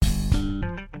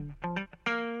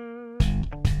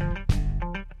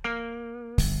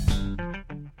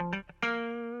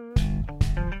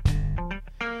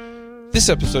This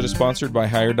episode is sponsored by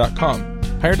Hire.com.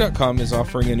 Hire.com is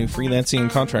offering a new freelancing and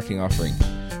contracting offering.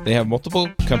 They have multiple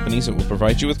companies that will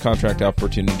provide you with contract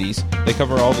opportunities. They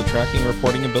cover all the tracking,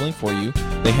 reporting, and billing for you.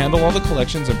 They handle all the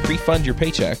collections and pre-fund your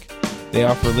paycheck. They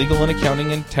offer legal and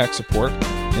accounting and tax support,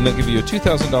 and they'll give you a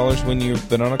 $2,000 when you've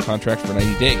been on a contract for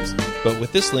 90 days. But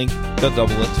with this link, they'll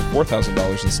double it to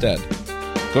 $4,000 instead.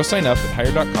 Go sign up at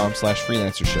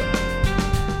hire.com/freelancershow.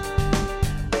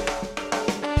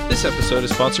 This episode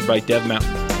is sponsored by Dev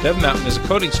Mountain. Dev Mountain is a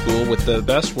coding school with the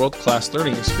best world-class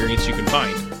learning experience you can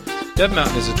find. Dev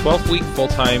Mountain is a 12-week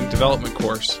full-time development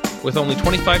course. With only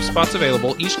 25 spots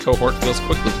available, each cohort fills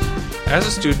quickly. As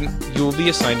a student, you will be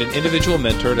assigned an individual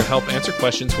mentor to help answer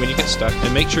questions when you get stuck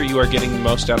and make sure you are getting the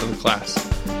most out of the class.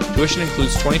 Tuition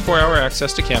includes 24-hour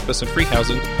access to campus and free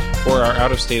housing for our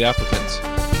out-of-state applicants.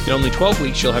 In only 12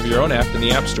 weeks, you'll have your own app in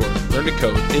the App Store. Learn to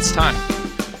code. It's time.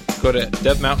 Go to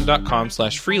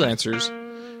devmountain.com/freelancers.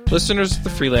 Listeners of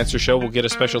The Freelancer Show will get a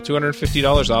special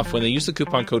 $250 off when they use the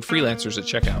coupon code FREELANCERS at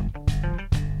checkout.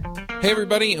 Hey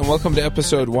everybody, and welcome to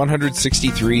episode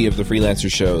 163 of The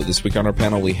Freelancer Show. This week on our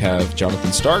panel we have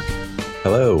Jonathan Stark.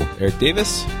 Hello. Eric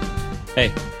Davis.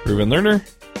 Hey. Reuben Lerner.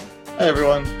 Hi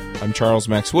everyone. I'm Charles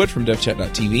Max Wood from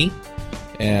DevChat.tv.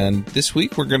 And this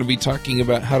week we're going to be talking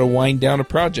about how to wind down a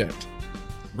project.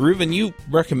 Reuben, you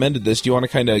recommended this. Do you want to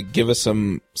kind of give us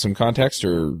some context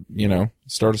or,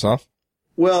 start us off?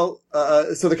 Well,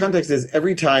 so the context is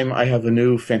every time I have a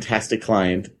new fantastic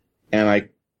client and I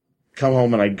come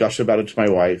home and I gush about it to my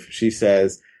wife, she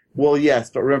says, well, yes,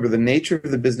 but remember the nature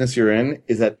of the business you're in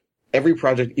is that every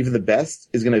project, even the best,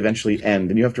 is going to eventually end.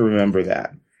 And you have to remember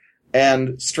that.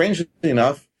 And strangely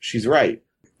enough, she's right.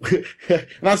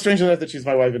 Not strangely enough that she's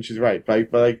my wife and she's right, but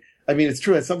it's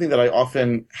true. It's something that I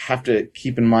often have to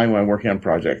keep in mind when I'm working on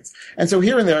projects. And so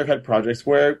here and there, I've had projects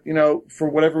where, for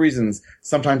whatever reasons,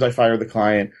 sometimes I fire the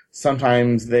client.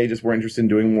 Sometimes they just weren't interested in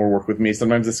doing more work with me.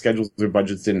 Sometimes the schedules or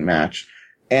budgets didn't match.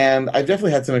 And I've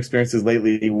definitely had some experiences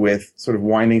lately with sort of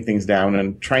winding things down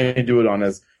and trying to do it on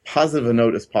as positive a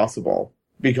note as possible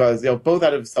because, both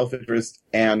out of self-interest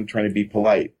and trying to be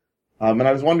polite. And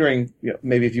I was wondering,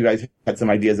 maybe if you guys had some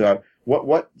ideas about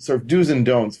what sort of do's and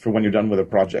don'ts for when you're done with a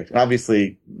project. And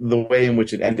obviously, the way in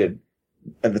which it ended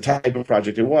and the type of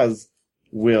project it was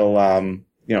will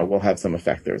have some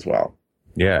effect there as well.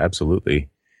 Yeah, absolutely.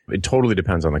 It totally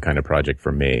depends on the kind of project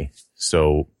for me.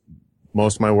 So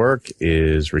most of my work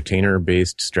is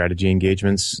retainer-based strategy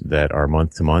engagements that are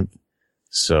month to month.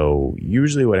 So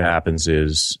usually what happens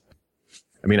is,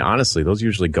 honestly, those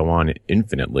usually go on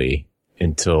infinitely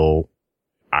until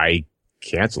I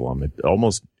cancel them. It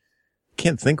almost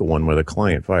can't think of one where the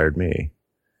client fired me.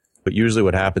 But usually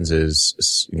what happens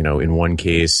is, in one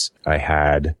case, I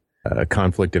had a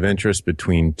conflict of interest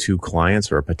between two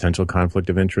clients or a potential conflict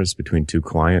of interest between two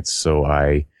clients. So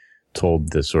I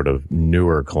told the sort of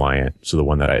newer client, so the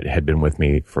one that had been with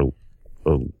me for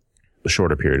a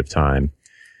shorter period of time,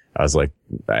 I was like,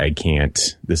 I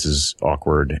can't, this is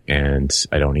awkward and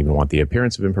I don't even want the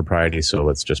appearance of impropriety. So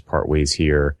let's just part ways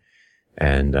here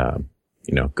and,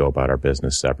 go about our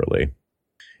business separately.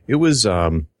 It was,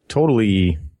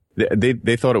 totally,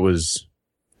 they thought it was,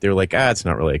 they were like, it's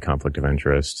not really a conflict of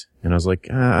interest. And I was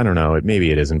like, I don't know,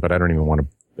 maybe it isn't, but I don't even want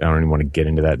to get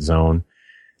into that zone.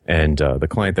 And, the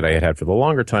client that I had for the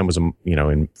longer time was,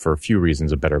 for a few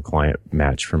reasons, a better client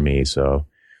match for me. So,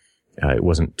 it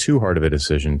wasn't too hard of a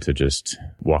decision to just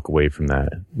walk away from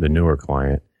the newer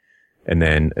client. And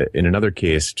then in another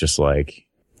case, just like,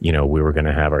 we were going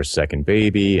to have our second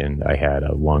baby and I had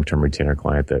a long-term retainer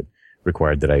client that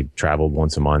required that I traveled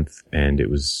once a month and it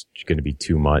was going to be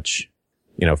too much,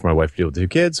 for my wife to deal with 2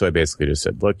 kids. So I basically just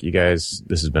said, look, you guys,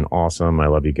 this has been awesome. I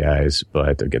love you guys,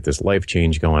 but I get this life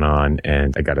change going on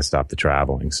and I got to stop the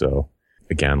traveling. So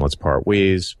again, let's part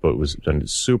ways, but it was on a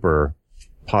super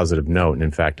positive note. And in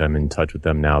fact, I'm in touch with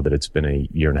them now that it's been a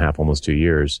year and a half, almost 2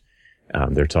 years.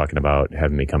 They're talking about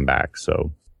having me come back.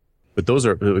 So, but those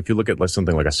are, if you look at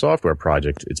something like a software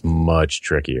project, it's much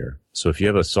trickier. So if you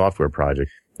have a software project,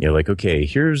 you're like, okay,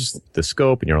 here's the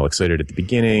scope and you're all excited at the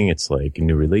beginning. It's like a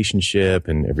new relationship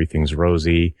and everything's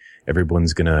rosy.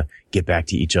 Everyone's going to get back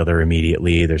to each other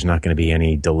immediately. There's not going to be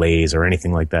any delays or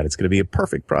anything like that. It's going to be a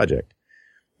perfect project.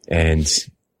 And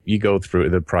you go through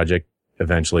the project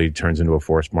eventually turns into a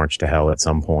forced march to hell at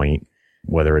some point,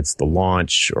 whether it's the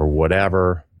launch or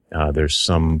whatever. There's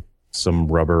some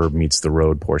rubber meets the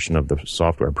road portion of the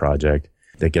software project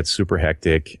that gets super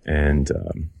hectic and,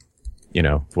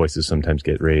 voices sometimes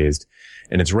get raised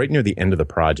and it's right near the end of the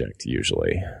project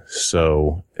usually.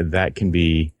 So that can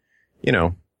be,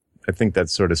 I think that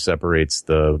sort of separates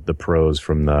the pros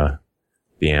from the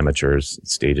amateurs at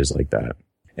stages like that.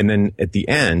 And then at the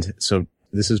end, so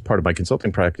this is part of my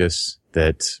consulting practice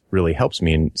that really helps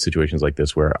me in situations like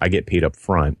this where I get paid up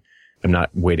front. I'm not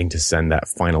waiting to send that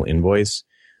final invoice.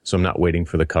 So I'm not waiting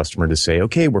for the customer to say,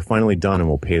 okay, we're finally done and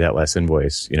we'll pay that last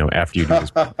invoice, after you do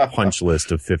this punch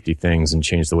list of 50 things and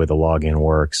change the way the login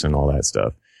works and all that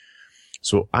stuff.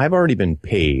 So I've already been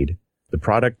paid. The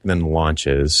product then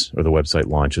launches, or the website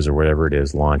launches, or whatever it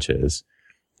is launches.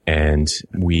 And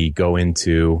we go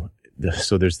into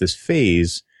so there's this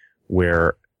phase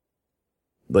where,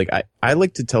 like, I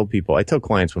like to tell people, I tell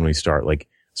clients when we start, like,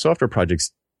 software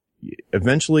projects,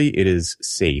 eventually it is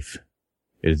safe.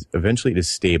 Eventually it is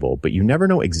stable, but you never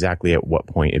know exactly at what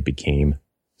point it became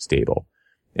stable.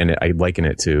 And I liken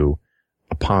it to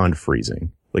a pond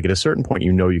freezing. Like, at a certain point,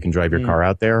 you can drive your car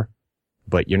out there,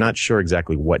 but you're not sure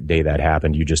exactly what day that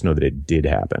happened. You just know that it did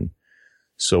happen.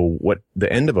 So what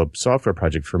the end of a software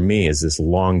project for me is this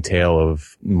long tail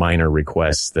of minor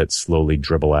requests that slowly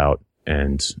dribble out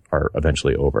and are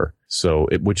eventually over. So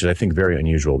which is, I think, very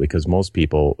unusual, because most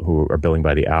people who are billing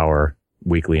by the hour,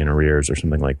 weekly in arrears or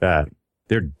something like that,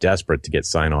 they're desperate to get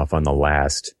sign off on the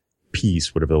last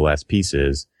piece, whatever the last piece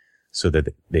is, so that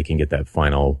they can get that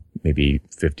final maybe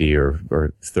 50 or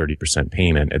 30%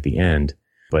 payment at the end.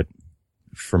 But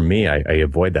for me, I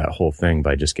avoid that whole thing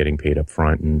by just getting paid up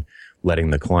front and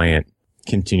letting the client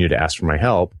continue to ask for my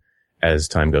help as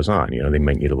time goes on. They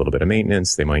might need a little bit of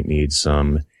maintenance. They might need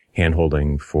some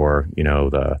hand-holding for,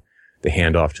 the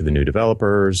handoff to the new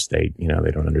developers. They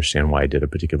don't understand why I did a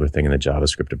particular thing in the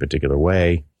JavaScript a particular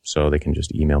way, so they can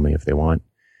just email me if they want.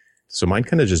 So mine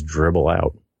kind of just dribble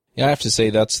out. Yeah, I have to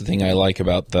say that's the thing I like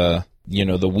about the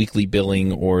weekly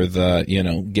billing, or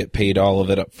the, get paid all of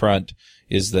it up front,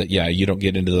 is that, you don't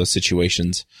get into those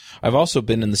situations. I've also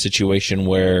been in the situation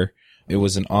where it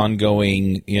was an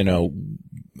ongoing,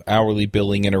 hourly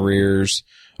billing in arrears,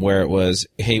 where it was,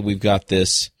 hey, we've got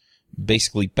this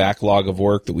basically backlog of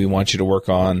work that we want you to work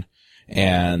on,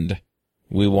 and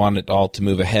we want it all to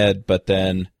move ahead, but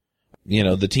then,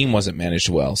 the team wasn't managed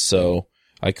well, so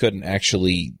I couldn't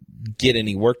actually get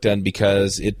any work done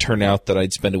because it turned out that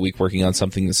I'd spend a week working on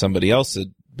something that somebody else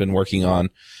had been working on,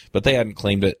 but they hadn't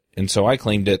claimed it, and so I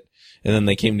claimed it, and then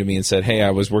they came to me and said, hey,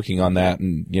 I was working on that,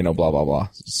 and, blah, blah, blah,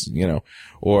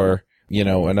 or,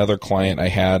 another client, I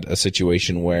had a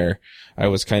situation where I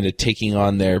was kind of taking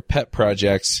on their pet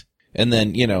projects, and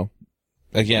then,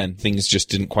 again, things just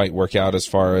didn't quite work out as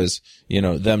far as,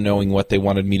 them knowing what they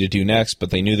wanted me to do next, but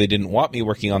they knew they didn't want me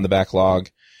working on the backlog.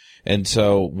 And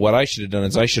so what I should have done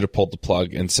is I should have pulled the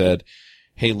plug and said,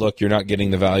 hey, look, you're not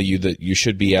getting the value that you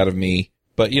should be out of me.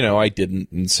 But, I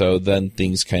didn't. And so then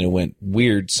things kind of went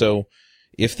weird. So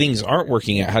if things aren't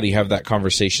working out, how do you have that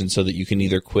conversation so that you can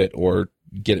either quit or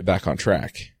get it back on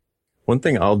track? One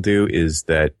thing I'll do is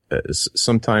that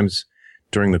sometimes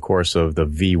during the course of the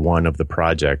V1 of the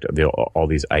project, all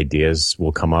these ideas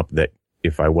will come up that,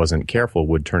 if I wasn't careful,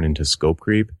 would turn into scope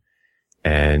creep.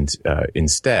 And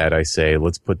instead, I say,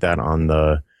 let's put that in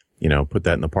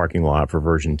the parking lot for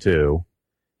version 2.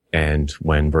 And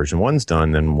when version 1's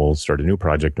done, then we'll start a new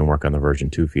project and work on the version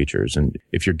 2 features. And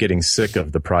if you're getting sick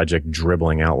of the project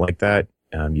dribbling out like that,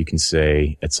 you can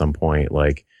say at some point,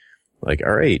 like,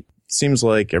 all right, seems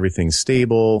like everything's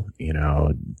stable.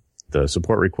 The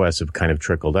support requests have kind of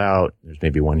trickled out. There's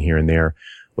maybe one here and there.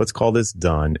 Let's call this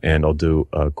done, and I'll do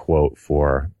a quote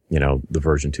for, the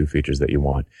version 2 features that you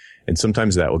want. And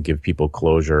sometimes that will give people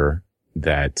closure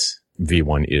that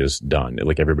V1 is done.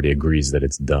 Like, everybody agrees that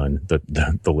it's done.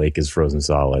 The lake is frozen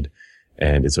solid,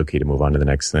 and it's okay to move on to the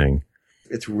next thing.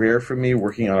 It's rare for me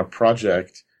working on a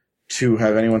project to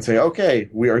have anyone say, okay,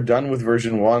 we are done with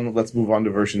version 1. Let's move on to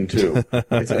version 2.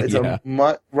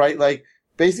 Right? Like,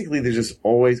 basically, there's just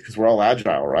always, because we're all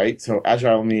agile, right? So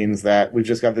agile means that we've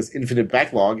just got this infinite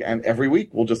backlog, and every week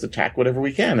we'll just attack whatever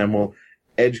we can, and we'll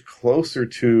edge closer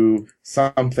to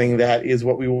something that is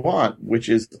what we want, which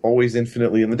is always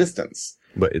infinitely in the distance.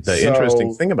 But the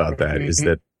interesting thing about that is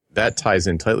that ties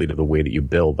in tightly to the way that you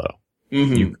bill, though.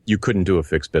 Mm-hmm. You couldn't do a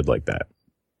fixed bid like that.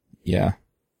 Yeah.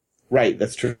 Right,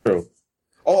 that's true.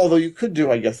 Although you could do,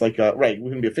 I guess, like, it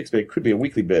wouldn't be a fixed bid, it could be a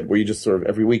weekly bid, where you just sort of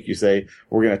every week you say,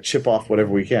 we're going to chip off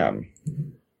whatever we can.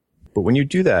 But when you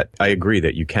do that, I agree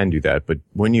that you can do that, but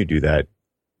when you do that,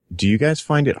 do you guys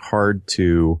find it hard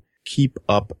to keep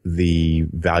up the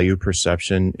value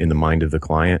perception in the mind of the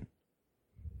client?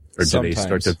 Or do Sometimes. They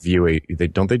start to view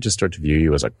don't they just start to view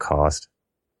you as a cost?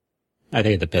 I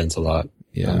think it depends a lot.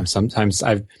 Yeah. Sometimes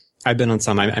I've been on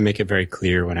some, I make it very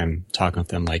clear when I'm talking with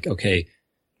them, like, okay,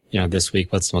 this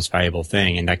week, what's the most valuable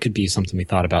thing? And that could be something we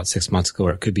thought about 6 months ago,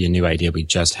 or it could be a new idea we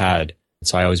just had.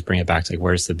 So I always bring it back to, like,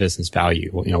 where's the business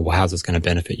value? How's this going to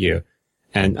benefit you?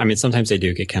 And I mean, sometimes they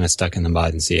do get kind of stuck in the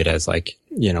mud and see it as like,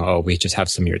 oh, we just have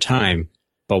some of your time.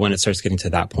 But when it starts getting to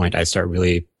that point, I start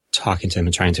really talking to them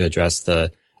and trying to address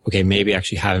okay, maybe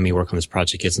actually having me work on this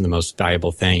project isn't the most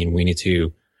valuable thing. And we need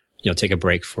to, take a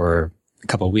break for a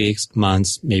couple of weeks,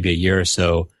 months, maybe a year or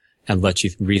so, and let you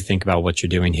rethink about what you're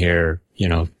doing here,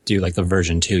 do like the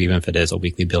version 2, even if it is a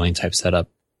weekly billing type setup.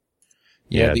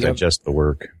 Yeah, digest the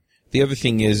work. The other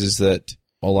thing is that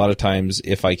a lot of times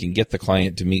if I can get the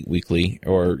client to meet weekly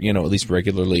or, at least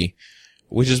regularly,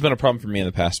 which has been a problem for me in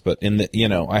the past, but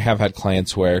I have had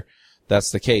clients where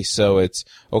that's the case. So it's,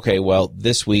 okay, well,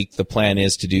 this week the plan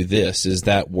is to do this. Is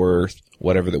that worth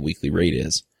whatever the weekly rate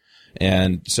is?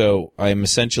 And so I'm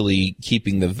essentially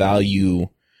keeping the value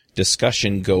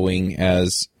discussion going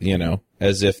as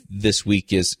if this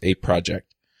week is a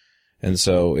project. And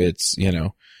so it's,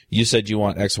 you said you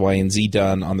want X, Y, and Z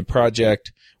done on the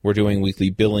project. We're doing weekly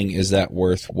billing. Is that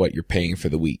worth what you're paying for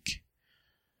the week?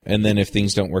 And then if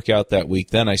things don't work out that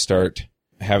week, then I start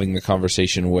having the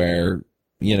conversation where,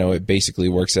 it basically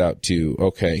works out to,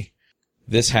 okay,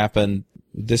 this happened.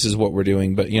 This is what we're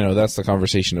doing. But, that's the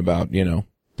conversation about,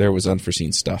 there was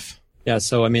unforeseen stuff. Yeah.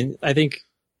 So, I mean, I think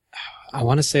I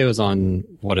want to say it was on,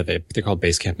 what are they? They're called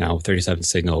Basecamp now, 37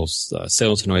 Signals,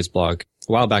 Sales to Noise blog.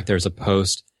 A while back, there was a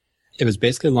post. It was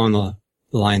basically along the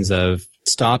lines of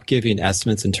stop giving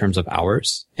estimates in terms of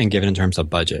hours and give it in terms of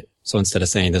budget. So instead of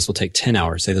saying this will take 10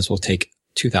 hours, say this will take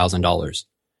 $2,000.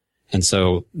 And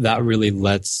so that really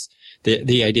lets,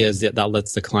 the idea is that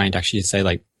lets the client actually say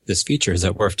like, this feature, is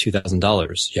it worth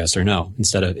 $2,000? Yes or no?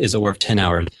 Instead of, is it worth 10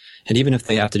 hours? And even if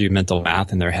they have to do mental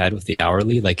math in their head with the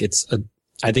hourly, like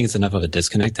I think it's enough of a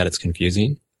disconnect that it's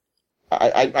confusing.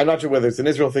 I'm not sure whether it's an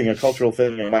Israel thing, a cultural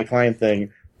thing, or my client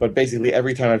thing, but basically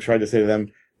every time I've tried to say to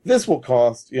them, this will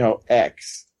cost,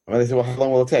 X. And they say, well, how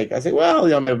long will it take? I say,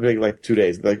 well, maybe like 2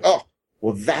 days. They're like, oh,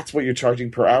 well, that's what you're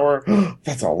charging per hour?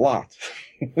 That's a lot.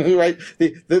 Right?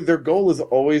 Their goal is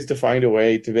always to find a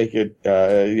way to make it,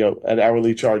 an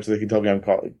hourly charge so they can tell me I'm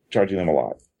charging them a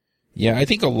lot. Yeah, I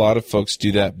think a lot of folks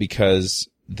do that because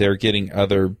they're getting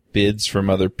other bids from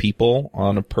other people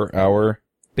on a per hour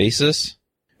basis.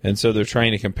 And so they're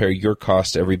trying to compare your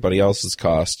cost to everybody else's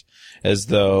cost as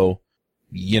though,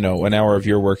 an hour of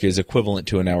your work is equivalent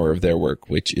to an hour of their work,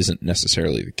 which isn't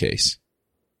necessarily the case.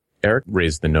 Eric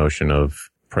raised the notion of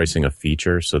pricing a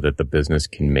feature so that the business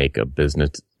can make a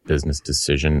business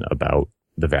decision about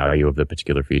the value of the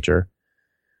particular feature.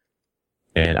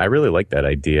 And I really like that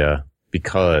idea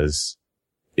because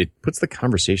it puts the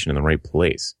conversation in the right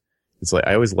place. It's like,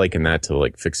 I always liken that to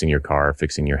like fixing your car,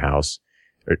 fixing your house,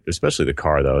 or especially the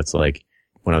car though. It's like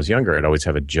when I was younger, I'd always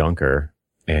have a junker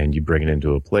and you bring it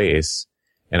into a place.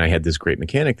 And I had this great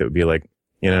mechanic that would be like,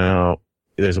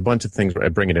 there's a bunch of things where I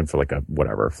bring it in for like a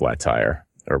flat tire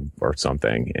or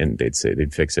something. And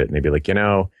they'd fix it. And they'd be like,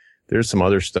 there's some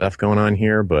other stuff going on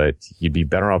here, but you'd be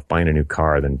better off buying a new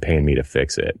car than paying me to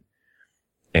fix it.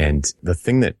 And the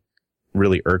thing that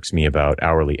really irks me about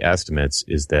hourly estimates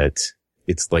is that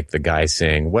it's like the guy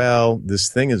saying, well, this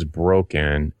thing is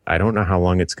broken. I don't know how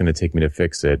long it's going to take me to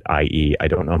fix it, i.e., I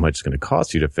don't know how much it's going to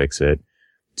cost you to fix it.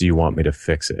 Do you want me to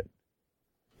fix it?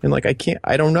 And like,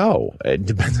 I don't know. It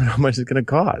depends on how much it's going to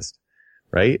cost,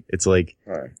 right? It's like,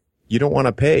 right. You don't want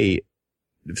to pay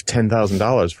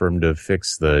 $10,000 for him to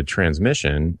fix the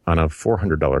transmission on a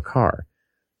 $400 car.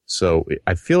 So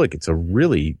I feel like it's a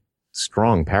really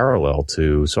strong parallel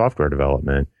to software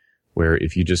development, where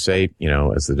if you just say,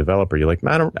 as the developer, you're like,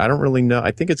 I don't really know.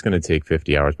 I think it's going to take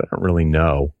 50 hours, but I don't really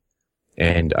know.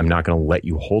 And I'm not going to let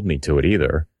you hold me to it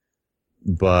either.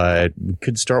 But we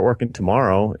could start working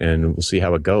tomorrow and we'll see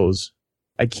how it goes.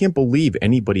 I can't believe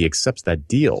anybody accepts that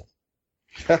deal.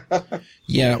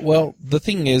 Yeah. Well, the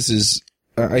thing is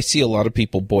I see a lot of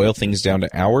people boil things down to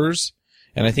hours.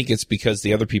 And I think it's because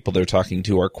the other people they're talking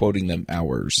to are quoting them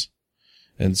hours.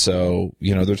 And so,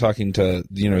 they're talking to,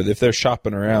 if they're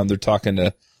shopping around, they're talking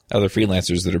to other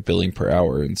freelancers that are billing per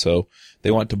hour. And so they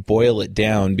want to boil it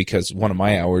down because one of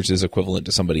my hours is equivalent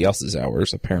to somebody else's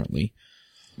hours, apparently.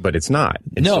 But it's not.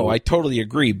 No, I totally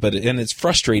agree. And it's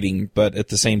frustrating, but at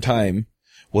the same time,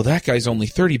 well, that guy's only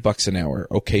 $30 an hour.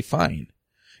 Okay, fine.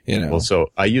 Well,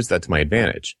 so I use that to my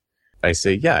advantage. I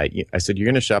say, I said, you're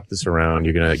going to shop this around.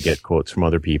 You're going to get quotes from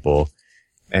other people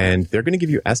and they're going to give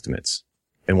you estimates.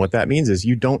 And what that means is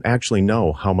you don't actually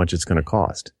know how much it's going to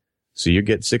cost. So you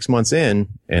get 6 months in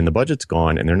and the budget's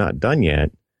gone and they're not done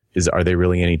yet. Are they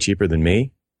really any cheaper than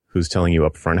me, who's telling you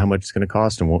up front how much it's going to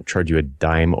cost and won't charge you a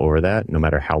dime over that, no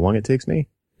matter how long it takes me?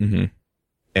 Mm-hmm.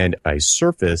 And I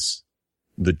surface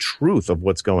the truth of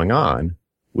what's going on,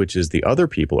 which is the other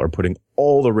people are putting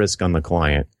all the risk on the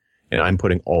client and I'm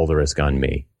putting all the risk on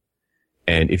me.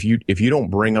 And if you don't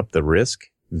bring up the risk,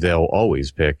 they'll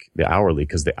always pick the hourly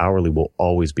because the hourly will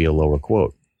always be a lower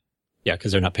quote. Yeah,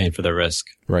 because they're not paying for the risk.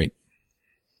 Right.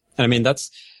 And I mean, that's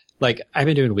like, I've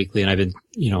been doing weekly and I've been,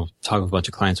 talking with a bunch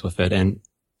of clients with it. And,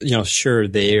 sure,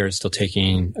 they are still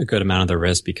taking a good amount of the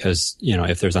risk because,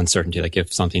 if there's uncertainty, like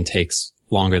if something takes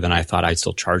longer than I thought, I'd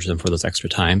still charge them for those extra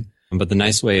time. But the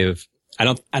nice way of, I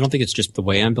don't think it's just the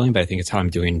way I'm billing, but I think it's how I'm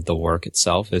doing the work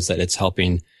itself is that it's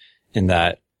helping in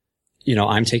that,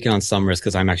 I'm taking on some risk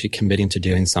because I'm actually committing to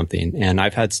doing something. And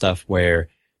I've had stuff where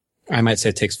I might say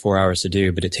it takes 4 hours to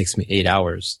do, but it takes me 8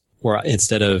 hours. Or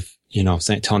instead of,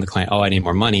 telling the client, oh, I need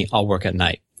more money, I'll work at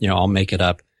night. I'll make it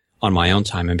up on my own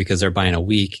time. And because they're buying a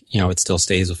week, it still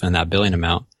stays within that billing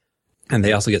amount. And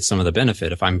they also get some of the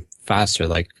benefit. If I'm faster,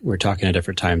 like we're talking a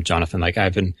different time, Jonathan, like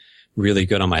I've been really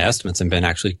good on my estimates and been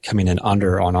actually coming in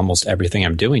under on almost everything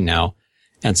I'm doing now.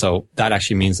 And so that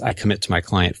actually means I commit to my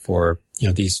client for,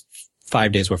 these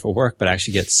 5 days worth of work, but I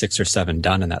actually get 6 or 7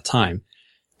 done in that time,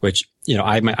 which,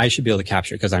 I should be able to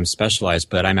capture because I'm specialized,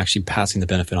 but I'm actually passing the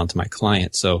benefit on to my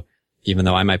client. So even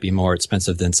though I might be more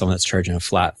expensive than someone that's charging a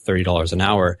flat $30 an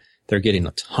hour, they're getting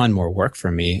a ton more work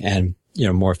from me and,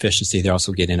 more efficiency. They're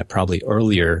also getting it probably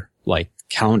earlier, like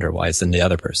calendar wise than the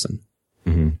other person.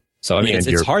 Mm-hmm. So, I mean,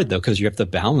 it's hard though, because you have to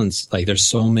balance, like there's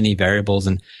so many variables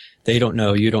and they don't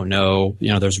know, you don't know,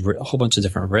 there's a whole bunch of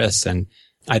different risks. And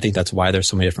I think that's why there's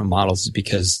so many different models is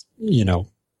because,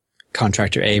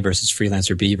 contractor A versus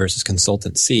freelancer B versus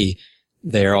consultant C,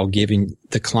 they're all giving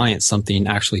the client something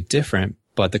actually different,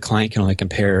 but the client can only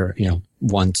compare,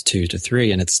 1 to 2 to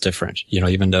 3 and it's different,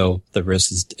 even though the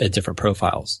risk is at different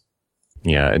profiles.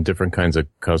 Yeah. And different kinds of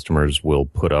customers will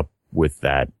put up with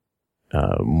that,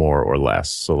 more or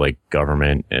less. So like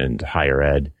government and higher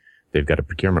ed, they've got a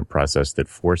procurement process that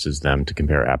forces them to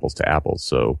compare apples to apples.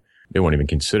 So they won't even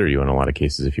consider you in a lot of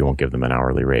cases if you won't give them an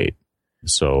hourly rate.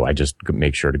 So I just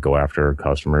make sure to go after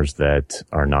customers that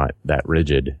are not that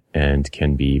rigid and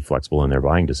can be flexible in their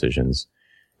buying decisions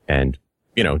and,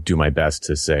 do my best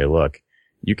to say, look,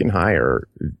 you can hire,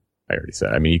 I already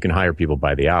said, you can hire people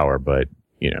by the hour, but,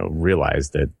 realize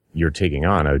that you're taking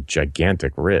on a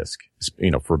gigantic risk,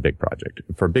 for a big project.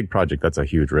 For a big project, that's a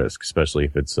huge risk, especially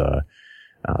if it's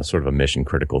sort of a mission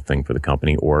critical thing for the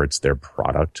company or it's their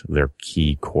product. Their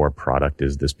key core product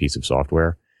is this piece of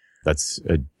software. That's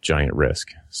a giant risk.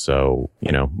 So,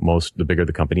 the bigger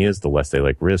the company is, the less they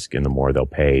like risk and the more they'll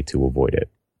pay to avoid it.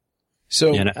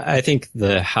 So, and I think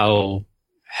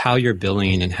how you're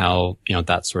billing and how,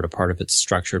 that sort of part of it's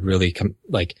structured really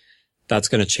that's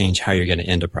going to change how you're going to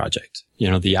end a project.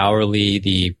 The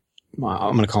hourly, I'm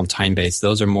going to call them time based.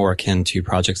 Those are more akin to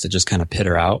projects that just kind of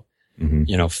peter out.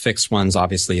 Mm-hmm. Fixed ones,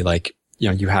 obviously, like,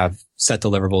 you have set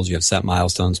deliverables, you have set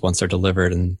milestones. Once they're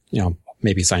delivered and,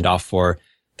 maybe signed off for,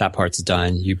 that part's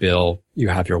done. You bill, you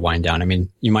have your wind down. I mean,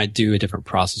 you might do a different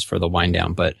process for the wind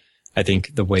down, but I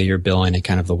think the way you're billing and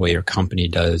kind of the way your company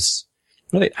does,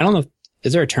 really, I don't know,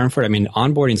 is there a term for it? I mean,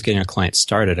 onboarding is getting a client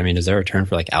started. I mean, is there a term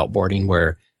for like outboarding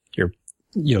where you're,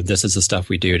 this is the stuff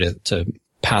we do to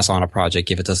pass on a project,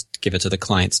 give it to the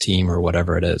client's team or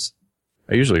whatever it is?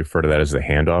 I usually refer to that as the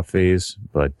handoff phase,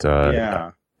 but,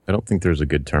 I don't think there's a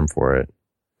good term for it.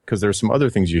 Because there's some other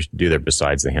things you should do there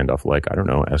besides the handoff, like, I don't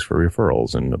know, ask for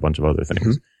referrals and a bunch of other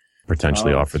things. Mm-hmm.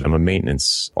 Potentially offer them a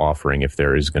maintenance offering if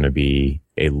there is going to be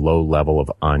a low level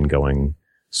of ongoing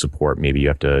support. Maybe you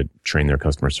have to train their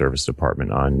customer service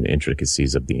department on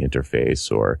intricacies of the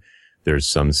interface, or there's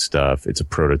some stuff, it's a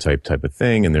prototype type of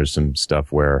thing, and there's some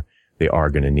stuff where they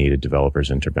are going to need a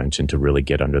developer's intervention to really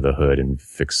get under the hood and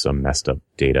fix some messed up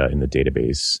data in the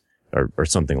database or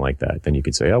something like that. Then you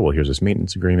could say, oh, well, here's this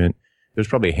maintenance agreement. There's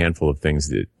probably a handful of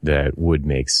things that would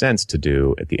make sense to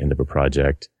do at the end of a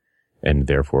project, and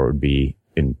therefore it would be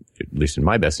at least in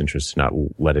my best interest to not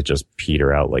let it just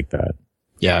peter out like that.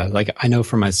 Yeah. Like I know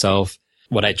for myself,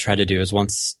 what I try to do is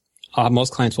once,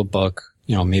 most clients will book,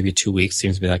 maybe 2 weeks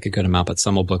seems to be like a good amount, but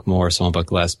some will book more, some will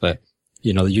book less. But,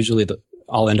 usually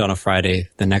I'll end on a Friday.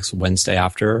 The next Wednesday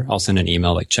after, I'll send an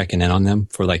email, like checking in on them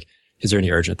for like, is there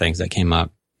any urgent things that came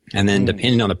up? And then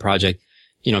depending on the project,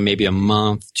 maybe a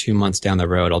month, 2 months down the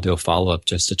road, I'll do a follow up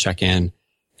just to check in.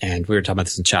 And we were talking about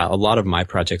this in chat. A lot of my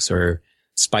projects are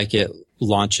spike it,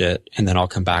 launch it, and then I'll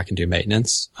come back and do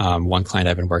maintenance. One client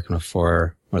I've been working with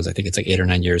for, I think it's like 8 or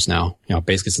 9 years now,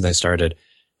 basically since I started.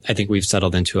 I think we've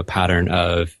settled into a pattern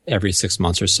of every 6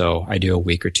 months or so, I do a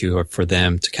week or two for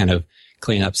them to kind of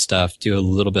clean up stuff, do a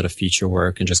little bit of feature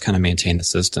work and just kind of maintain the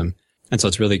system. And so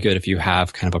it's really good if you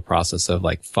have kind of a process of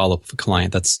like follow up with a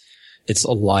client. It's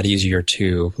a lot easier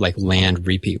to like land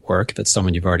repeat work if it's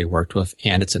someone you've already worked with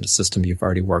and it's in a system you've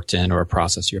already worked in or a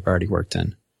process you've already worked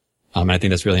in. And I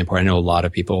think that's really important. I know a lot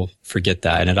of people forget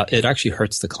that, and it actually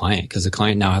hurts the client because the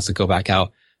client now has to go back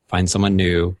out, find someone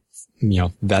new,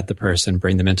 vet the person,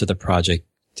 bring them into the project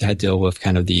to deal with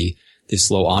kind of the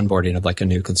slow onboarding of like a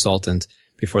new consultant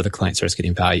before the client starts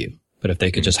getting value. But if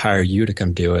they could just hire you to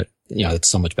come do it, it's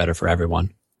so much better for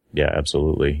everyone. Yeah,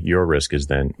 absolutely. Your risk is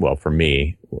then, well, for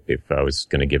me, if I was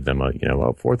going to give them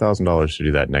 $4,000 to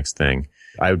do that next thing,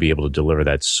 I would be able to deliver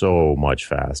that so much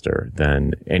faster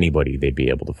than anybody they'd be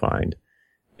able to find.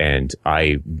 And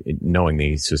knowing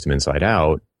the system inside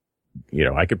out,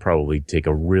 I could probably take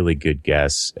a really good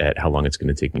guess at how long it's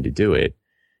going to take me to do it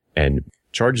and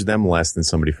charge them less than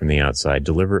somebody from the outside,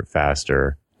 deliver it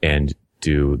faster, and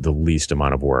do the least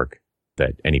amount of work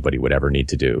that anybody would ever need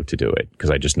to do it. Because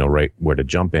I just know right where to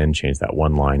jump in, change that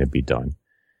one line, and be done.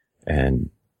 And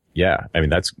yeah,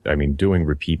 doing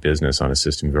repeat business on a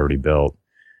system you've already built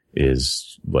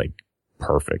is like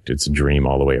perfect. It's a dream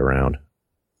all the way around.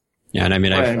 Yeah.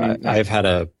 And I've had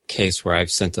a case where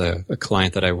I've sent a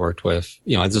client that I worked with,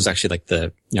 this was actually like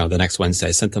the next Wednesday,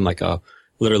 I sent them like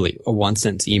literally a 1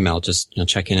 sentence email, just,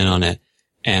 checking in on it,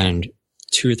 and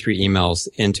 2 or 3 emails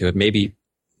into it,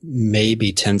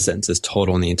 maybe 10 sentences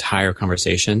total in the entire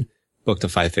conversation, booked a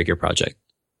 5-figure project.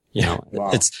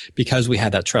 Wow. It's because we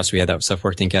had that trust. We had that stuff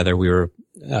working together. We were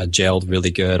jailed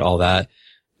really good, all that.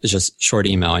 It's just short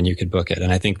email and you could book it.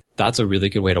 And I think that's a really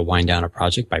good way to wind down a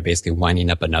project by basically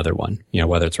winding up another one,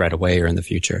 whether it's right away or in the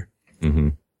future. Mm-hmm.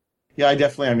 Yeah,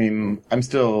 I'm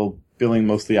still billing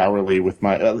mostly hourly with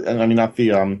my, not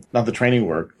the training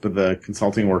work, but the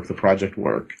consulting work, the project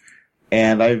work.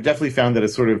 And I've definitely found that it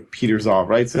sort of peters off,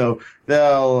 right? So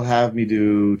they'll have me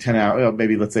do 10 hours,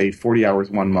 maybe let's say 40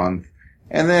 hours one month,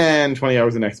 and then 20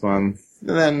 hours the next month, and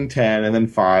then 10, and then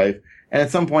 5. And at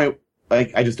some point,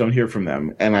 I just don't hear from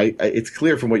them. And it's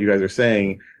clear from what you guys are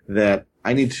saying that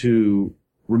I need to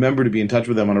remember to be in touch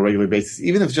with them on a regular basis,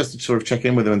 even if it's just to sort of check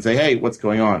in with them and say, hey, what's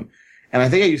going on? And I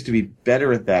think I used to be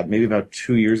better at that maybe about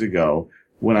 2 years ago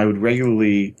when I would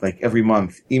regularly, like every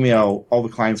month, email all the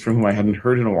clients from whom I hadn't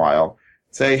heard in a while,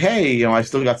 say, hey, I've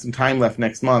still got some time left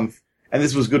next month. And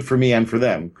this was good for me and for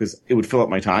them because it would fill up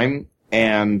my time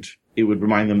and it would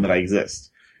remind them that I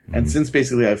exist. Mm-hmm. And since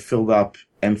basically I've filled up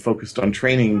and focused on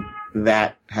training,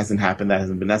 that hasn't happened. That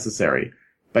hasn't been necessary.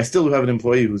 But I still do have an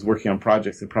employee who's working on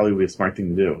projects. It probably would be a smart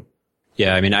thing to do.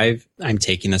 Yeah. I'm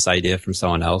taking this idea from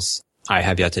someone else. I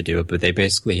have yet to do it, but they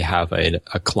basically have a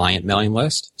client mailing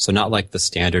list. So not like the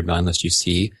standard mailing list you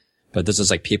see, but this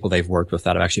is like people they've worked with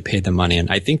that have actually paid them money. And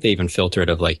I think they even filter it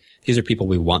of like, these are people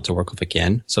we want to work with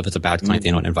again. So if it's a bad client,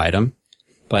 they don't invite them.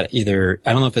 But either,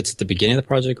 I don't know if it's at the beginning of the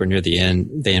project or near the end,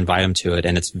 they invite them to it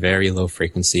and it's very low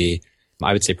frequency.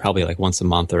 I would say probably like once a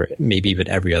month or maybe even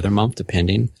every other month,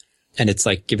 depending. And it's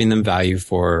like giving them value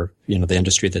for, the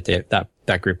industry that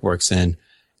that group works in.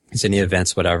 It's any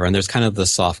events, whatever. And there's kind of the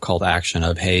soft call to action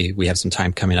of, hey, we have some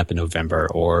time coming up in November,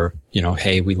 or,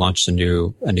 hey, we launched a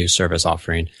new service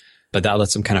offering. But that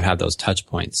lets them kind of have those touch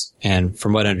points. And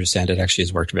from what I understand, it actually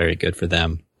has worked very good for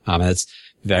them. And it's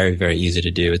very, very easy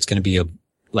to do. It's going to be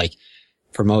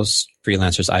for most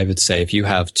freelancers, I would say if you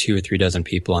have 2 or 3 dozen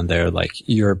people on there, like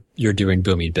you're doing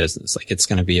booming business. Like it's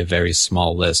going to be a very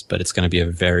small list, but it's going to be a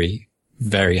very,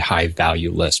 very high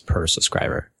value list per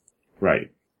subscriber. Right.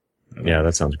 Yeah,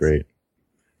 that sounds great.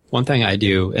 One thing I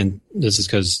do, and this is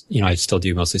because, I still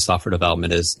do mostly software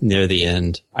development, is near the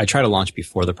end, I try to launch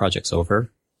before the project's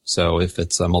over. So if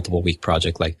it's a multiple week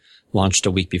project, like launched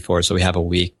a week before, so we have a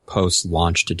week post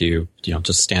launch to do,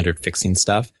 just standard fixing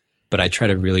stuff. But I try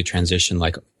to really transition,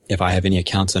 like if I have any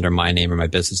accounts under my name or my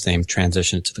business name,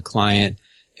 transition it to the client.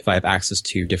 If I have access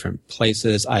to different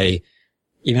places, even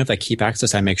if I keep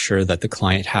access, I make sure that the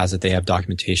client has it. They have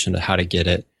documentation on how to get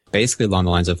it. Basically along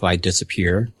the lines of if I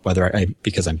disappear, whether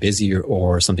because I'm busy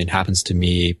or something happens to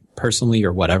me personally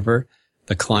or whatever,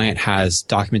 the client has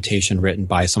documentation written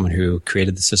by someone who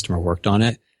created the system or worked on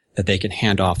it that they can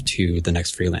hand off to the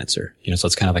next freelancer. So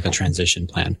it's kind of like a transition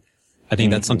plan. I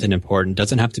think that's something important.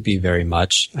 Doesn't have to be very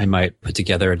much. I might put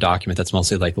together a document that's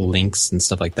mostly like links and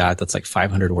stuff like that. That's like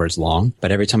 500 words long.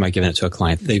 But every time I give it to a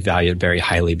client, they value it very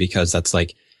highly because that's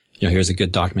like, here's a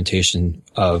good documentation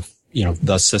of,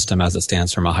 the system as it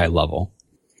stands from a high level.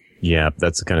 Yeah,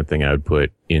 that's the kind of thing I would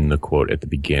put in the quote at the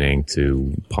beginning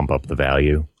to pump up the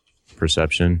value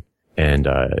perception. And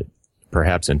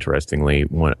perhaps interestingly,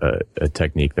 a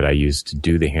technique that I use to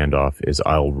do the handoff is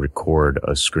I'll record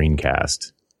a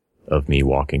screencast of me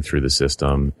walking through the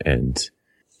system and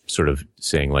sort of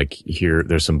saying like, here,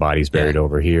 there's some bodies buried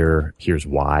over here. Here's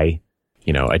why.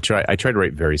 I try to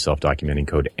write very self-documenting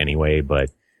code anyway, but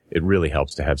it really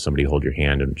helps to have somebody hold your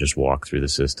hand and just walk through the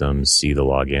system, see the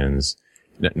logins,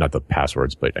 not the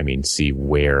passwords, but I mean, see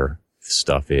where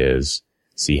stuff is,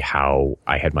 see how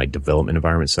I had my development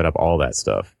environment set up, all that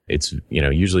stuff. It's,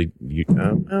 usually,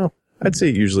 I'd say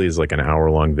it usually is like an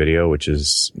hour-long video, which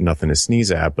is nothing to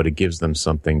sneeze at, but it gives them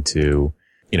something to,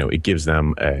 it gives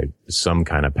them some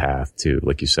kind of path to,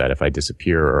 like you said, if I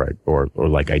disappear or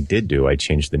like I did do, I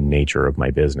changed the nature of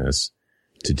my business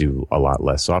to do a lot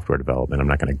less software development. I'm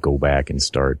not going to go back and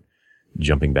start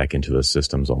jumping back into those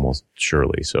systems almost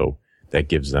surely. So that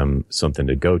gives them something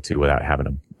to go to without having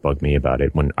to bug me about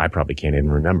it when I probably can't even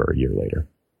remember a year later.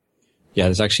 Yeah,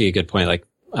 that's actually a good point. Like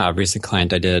a recent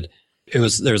client I did, there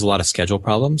was a lot of schedule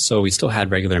problems. So we still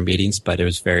had regular meetings, but it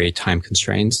was very time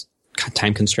constraints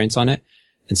on it.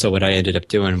 And so what I ended up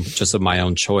doing just of my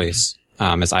own choice,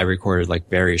 is I recorded like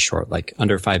very short, like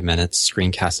under 5 minutes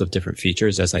screencasts of different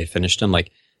features as I finished them.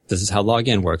 Like, this is how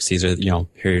login works. These are,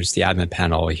 here's the admin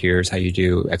panel. Here's how you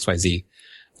do XYZ.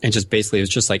 And just basically it was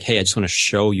just like, hey, I just want to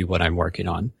show you what I'm working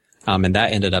on. And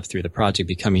that ended up through the project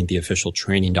becoming the official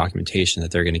training documentation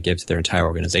that they're going to give to their entire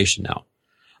organization now.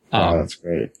 That's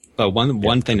great. But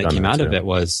one thing that came out of it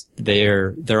was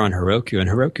they're on Heroku, and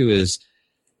Heroku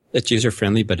it's user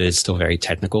friendly, but it is still very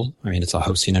technical. I mean, it's a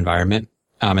hosting environment.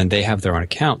 And they have their own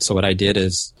account. So what I did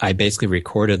is I basically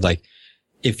recorded, like,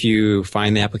 if you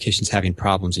find the application's having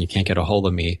problems and you can't get a hold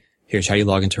of me, here's how you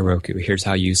log into Heroku. Here's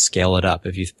how you scale it up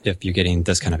if you're getting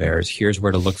this kind of errors. Here's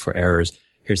where to look for errors.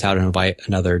 Here's how to invite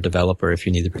another developer if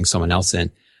you need to bring someone else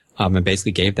in. And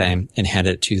basically gave them and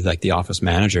handed it to like the office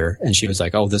manager. And she was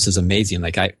like, oh, this is amazing.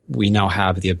 Like we now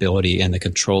have the ability and the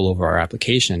control over our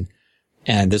application.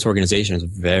 And this organization is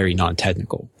very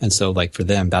non-technical. And so like for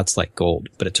them, that's like gold.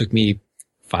 But it took me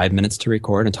 5 minutes to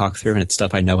record and talk through, and it's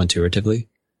stuff I know intuitively.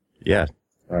 Yeah.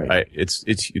 Right. It's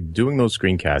doing those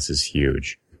screencasts is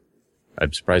huge.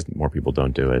 I'm surprised more people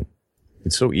don't do it.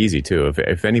 It's so easy too.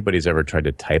 If anybody's ever tried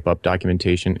to type up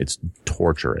documentation, it's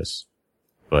torturous.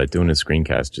 But doing a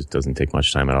screencast just doesn't take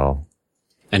much time at all.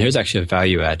 And here's actually a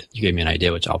value add. You gave me an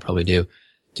idea, which I'll probably do.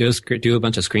 Do a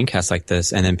bunch of screencasts like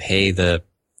this and then pay the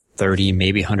 $30,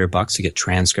 maybe $100 to get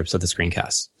transcripts of the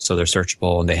screencasts. So they're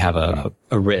searchable and they have a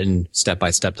written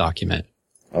step-by-step document.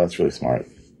 Oh, that's really smart.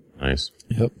 Nice.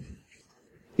 Yep.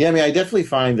 Yeah, I mean, I definitely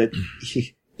find that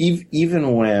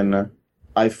even when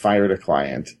I fired a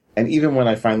client, and even when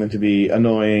I find them to be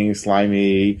annoying,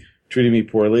 slimy, treating me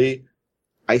poorly,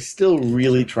 I still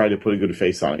really try to put a good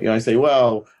face on it. I say,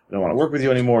 well, I don't want to work with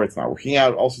you anymore. It's not working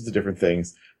out, all sorts of different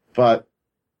things. But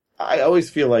I always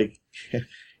feel like,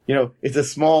 it's a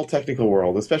small technical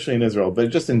world, especially in Israel, but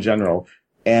just in general.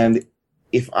 And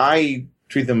if I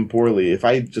treat them poorly, if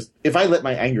I let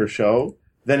my anger show,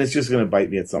 then it's just going to bite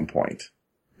me at some point.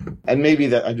 And maybe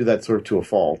that I do that sort of to a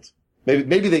fault.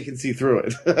 Maybe they can see through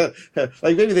it.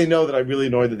 Like maybe they know that I'm really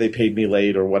annoyed that they paid me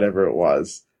late or whatever it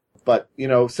was. But,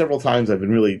 several times I've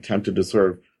been really tempted to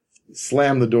sort of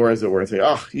slam the door, as it were, and say,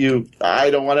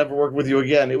 I don't want to ever work with you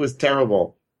again. It was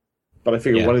terrible. But I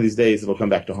figure one of these days it'll come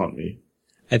back to haunt me.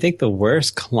 I think the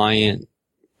worst client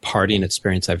partying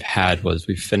experience I've had was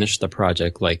we finished the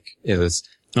project like it was, I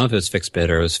don't know if it was fixed bid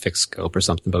or it was fixed scope or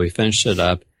something, but we finished it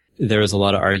up. There was a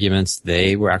lot of arguments.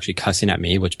 They were actually cussing at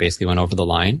me, which basically went over the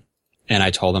line. And I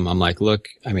told them, I'm like, look,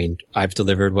 I mean, I've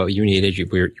delivered what you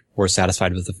needed. We're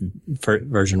satisfied with the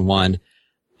version 1.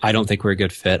 I don't think we're a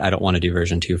good fit. I don't want to do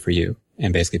version 2 for you.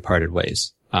 And basically parted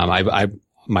ways. I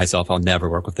myself, I'll never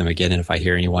work with them again. And if I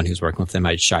hear anyone who's working with them,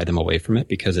 I'd shy them away from it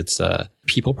because it's,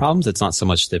 people problems. It's not so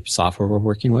much the software we're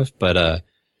working with, but,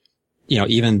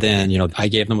 even then, I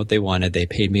gave them what they wanted. They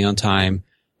paid me on time.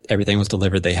 Everything was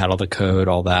delivered. They had all the code,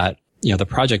 all that. The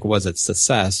project was a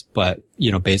success, but,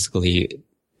 basically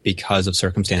because of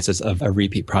circumstances of a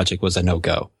repeat project was a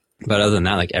no-go. But other than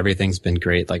that, like everything's been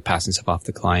great, like passing stuff off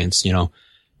to clients.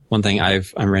 One thing I'm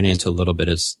running into a little bit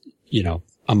is,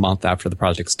 a month after the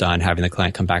project's done, having the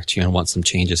client come back to you and want some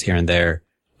changes here and there,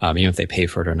 even if they pay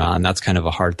for it or not. And that's kind of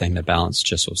a hard thing to balance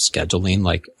just with scheduling.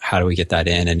 Like, how do we get that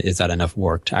in? And is that enough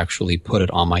work to actually put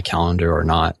it on my calendar or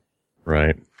not?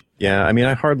 Right. Yeah. I mean,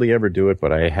 I hardly ever do it,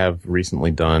 but I have recently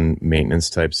done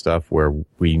maintenance type stuff where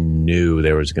we knew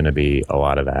there was going to be a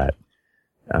lot of that.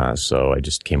 So I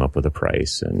just came up with a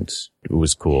price and it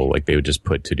was cool. Like they would just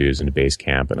put to-dos into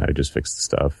Basecamp and I would just fix the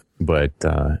stuff. But,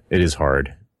 it is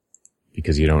hard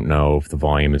because you don't know if the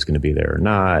volume is going to be there or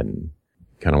not. And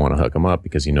kind of want to hook them up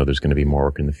because there's going to be more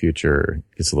work in the future.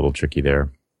 It's a little tricky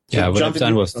there. Yeah. What I've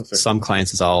done with some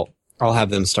clients is I'll have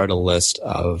them start a list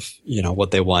of, what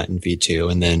they want in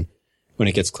V2. And then when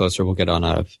it gets closer, we'll get on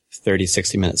a 30,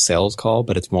 60 minute sales call,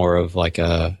 but it's more of like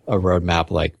a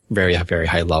roadmap, like very, very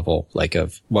high level, like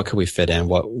of what could we fit in?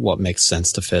 What makes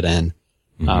sense to fit in?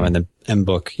 and then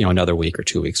book, another week or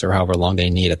 2 weeks or however long they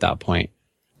need at that point.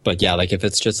 But yeah, like if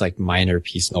it's just like minor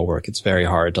piecemeal work, it's very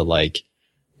hard to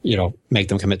make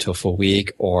them commit to a full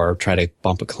week or try to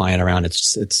bump a client around.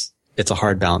 It's a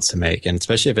hard balance to make. And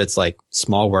especially if it's like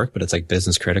small work, but it's like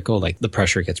business critical, like the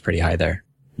pressure gets pretty high there.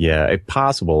 Yeah, if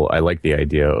possible, I like the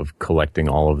idea of collecting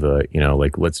all of the,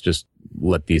 let's just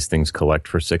let these things collect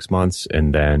for 6 months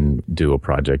and then do a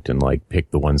project and like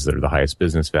pick the ones that are the highest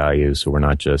business value. So we're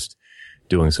not just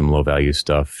doing some low value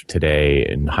stuff today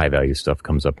and high value stuff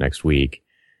comes up next week.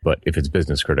 But if it's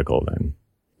business critical, then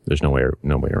there's no way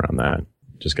around that.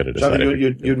 Just got to decide.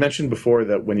 Jonathan, you'd mentioned before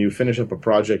that when you finish up a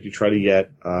project, you try to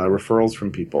get referrals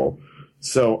from people.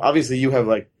 So obviously you have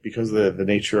because of the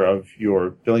nature of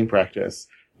your billing practice,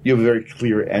 you have a very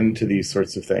clear end to these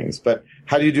sorts of things. But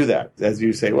how do you do that? As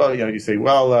you say, I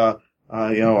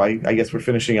guess we're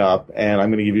finishing up and I'm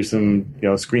going to give you some,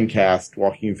 screencast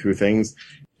walking you through things. Do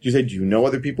you say, do you know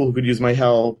other people who could use my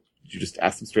help? Do you just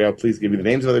ask them straight out, please give me the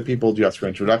names of other people? Do you ask for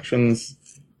introductions?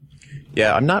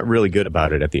 Yeah, I'm not really good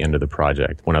about it at the end of the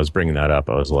project. When I was bringing that up,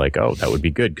 I was like, oh, that would be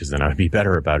good because then I would be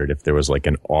better about it if there was like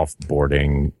an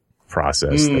offboarding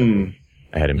process that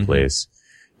I had in place.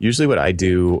 Usually what I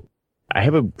do, I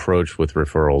have an approach with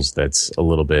referrals that's a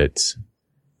little bit,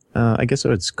 I guess I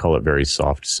would call it very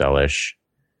soft sellish,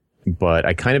 but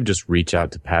I kind of just reach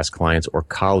out to past clients or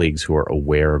colleagues who are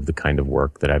aware of the kind of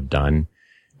work that I've done.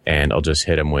 And I'll just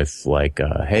hit them with like,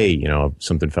 hey,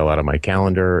 something fell out of my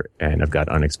calendar and I've got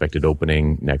unexpected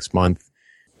opening next month.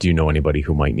 Do you know anybody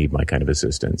who might need my kind of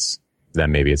assistance?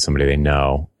 Then maybe it's somebody they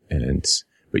know.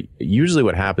 But usually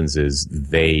what happens is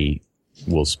they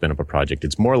will spin up a project.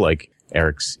 It's more like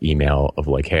Eric's email of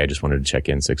like, hey, I just wanted to check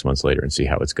in 6 months later and see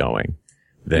how it's going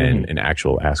than an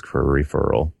actual ask for a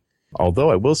referral. Although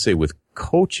I will say with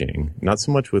coaching, not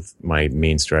so much with my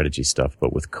main strategy stuff,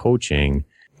 but with coaching,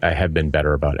 I have been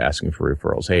better about asking for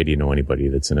referrals. Hey, do you know anybody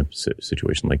that's in a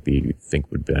situation like that you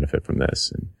think would benefit from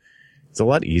this? And it's a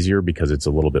lot easier because it's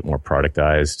a little bit more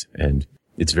productized and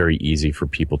it's very easy for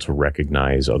people to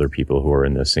recognize other people who are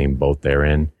in the same boat they're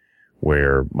in.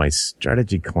 Where my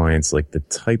strategy clients, like the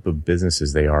type of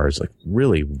businesses they are is like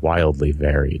really wildly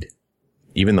varied.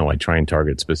 Even though I try and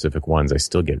target specific ones, I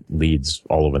still get leads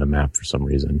all over the map for some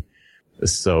reason.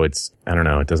 So I don't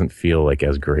know, it doesn't feel like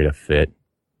as great a fit.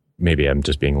 Maybe I'm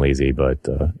just being lazy, but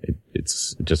it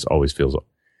just always feels.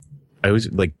 I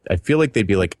feel like they'd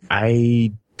be like,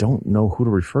 I don't know who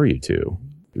to refer you to.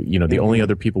 The only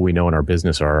other people we know in our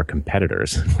business are our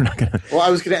competitors. We're not gonna. Well, I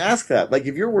was going to ask that. Like,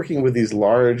 if you're working with these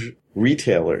large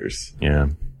retailers, yeah,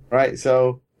 right?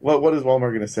 So, what is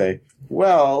Walmart going to say?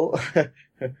 Well,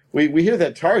 we hear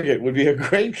that Target would be a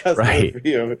great customer for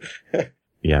you.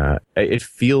 Yeah, it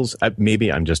feels,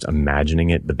 maybe I'm just imagining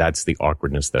it, but that's the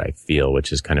awkwardness that I feel, which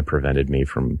has kind of prevented me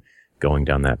from going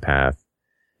down that path.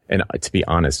 And to be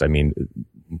honest, I mean,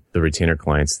 the retainer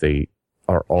clients, they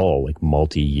are all like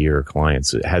multi-year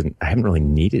clients. I haven't really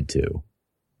needed to.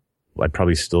 I'd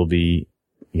probably still be,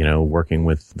 working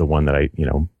with the one that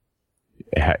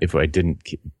if I didn't,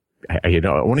 I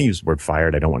want to use the word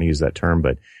fired. I don't want to use that term,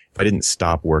 but if I didn't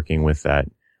stop working with that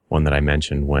one that I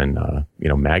mentioned when,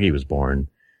 Maggie was born,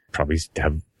 probably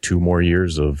have 2 more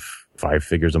years of 5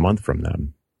 figures a month from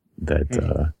them that,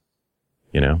 to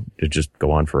just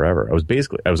go on forever.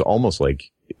 I was almost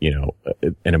like, an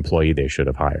employee they should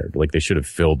have hired. Like they should have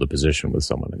filled the position with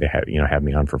someone. They had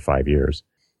me on for 5 years.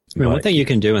 I mean, one thing you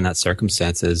can do in that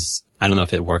circumstance is, I don't know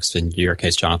if it works in your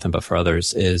case, Jonathan, but for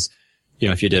others is,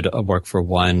 if you did a work for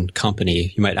one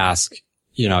company, you might ask,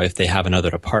 if they have another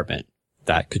department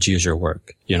that could use your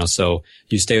work, so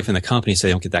you stay within the company so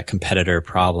you don't get that competitor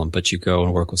problem, but you go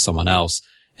and work with someone else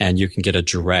and you can get a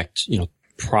direct,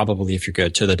 probably if you're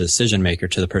good, to the decision maker,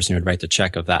 to the person who would write the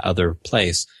check of that other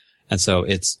place. And so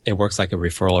it works like a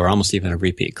referral or almost even a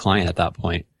repeat client at that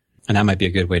point. And that might be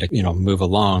a good way to, move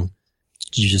along.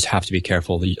 You just have to be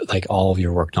careful. Like all of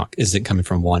your work isn't coming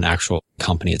from one actual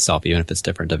company itself, even if it's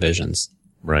different divisions.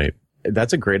 Right.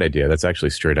 That's a great idea. That's actually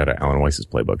straight out of Alan Weiss's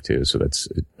playbook too. So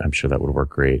I'm sure that would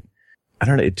work great. I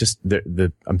don't know. It just,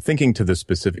 I'm thinking to the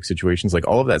specific situations, like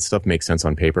all of that stuff makes sense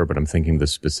on paper, but I'm thinking the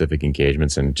specific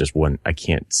engagements and just I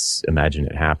can't imagine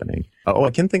it happening. Oh,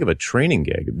 I can think of a training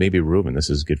gig. Maybe Ruben,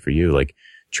 this is good for you. Like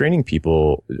training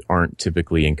people aren't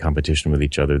typically in competition with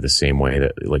each other the same way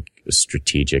that like a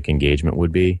strategic engagement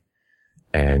would be.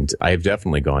 And I've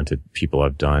definitely gone to people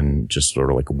I've done just sort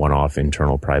of like one-off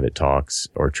internal private talks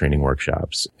or training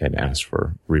workshops and asked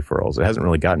for referrals. It hasn't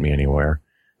really gotten me anywhere,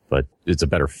 but it's a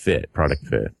better product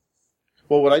fit.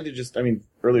 Well, what I did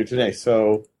earlier today.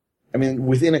 So,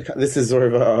 within this is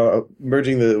sort of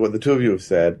merging what the two of you have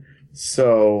said.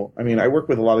 So, I mean, I work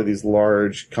with a lot of these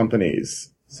large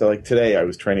companies. So like today I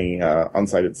was training on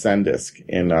site at SanDisk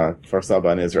in Kfar Saba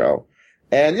in Israel.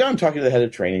 And, I'm talking to the head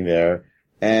of training there.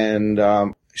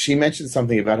 And she mentioned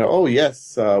something about how, oh,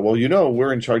 yes, well,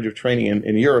 we're in charge of training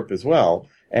in Europe as well.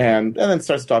 And then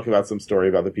starts to talk about some story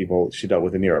about the people she dealt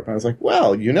with in Europe. And I was like,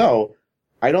 well,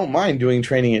 I don't mind doing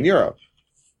training in Europe.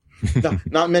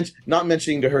 not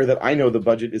mentioning to her that I know the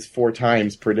budget is 4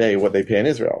 times per day what they pay in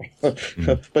Israel.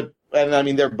 But I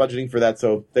mean, they're budgeting for that,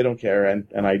 so they don't care,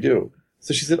 and I do.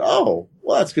 So she said, oh,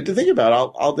 well, that's good to think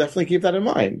about. I'll definitely keep that in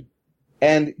mind.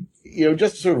 And,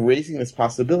 just sort of raising this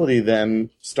possibility then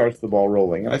starts the ball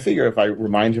rolling. And I figure if I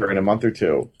remind her in a month or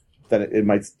two, then it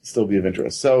might still be of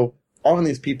interest. So often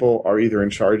these people are either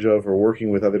in charge of or working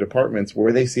with other departments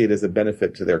where they see it as a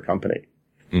benefit to their company.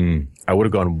 I would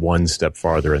have gone one step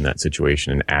farther in that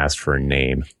situation and asked for a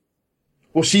name.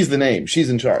 Well, she's the name. She's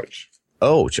in charge.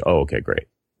 Oh, okay, great.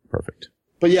 Perfect.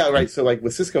 But yeah, right. So like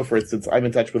with Cisco, for instance, I'm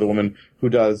in touch with a woman who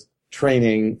does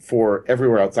training for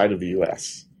everywhere outside of the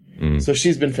U.S. So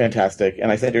she's been fantastic.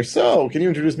 And I said to her, so can you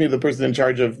introduce me to the person in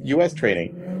charge of U.S.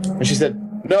 training? And she said,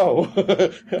 no,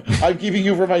 I'm keeping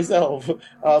you for myself.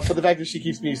 But the fact that she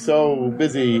keeps me so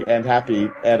busy and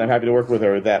happy, and I'm happy to work with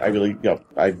her, that I really,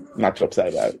 I'm not too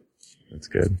upset about it. That's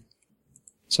good.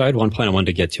 So I had one point I wanted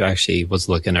to get to. I actually was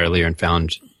looking earlier and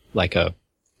found like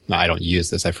I don't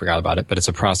use this, I forgot about it, but it's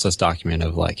a process document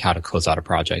of like how to close out a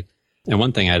project. And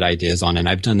one thing I had ideas on, and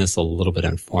I've done this a little bit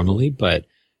informally, but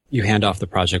you hand off the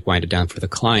project, wind it down for the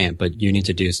client, but you need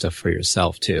to do stuff for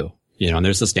yourself too. And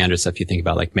there's the standard stuff you think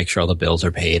about, like make sure all the bills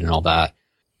are paid and all that.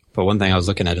 But one thing I was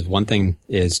looking at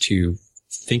is to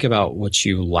think about what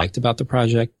you liked about the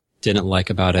project, didn't like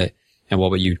about it, and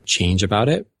what would you change about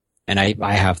it. And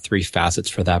I have 3 facets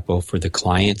for that, both for the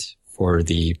client, for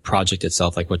the project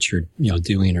itself, like what you're,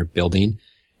 doing or building.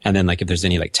 And then like if there's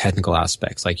any like technical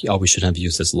aspects, like, oh, we shouldn't have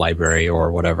used this library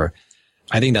or whatever.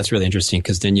 I think that's really interesting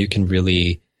because then you can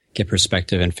really get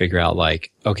perspective and figure out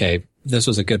like, okay, this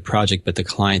was a good project, but the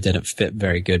client didn't fit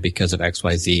very good because of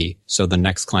XYZ. So the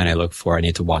next client I look for, I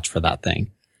need to watch for that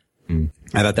thing.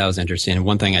 I thought that was interesting. And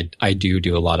one thing I do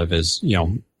a lot of is,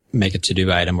 make a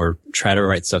to-do item or try to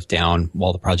write stuff down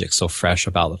while the project's so fresh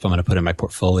about if I'm going to put it in my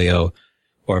portfolio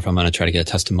or if I'm going to try to get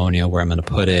a testimonial where I'm going to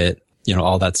put it,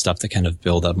 all that stuff to kind of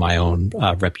build up my own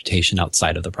reputation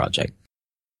outside of the project.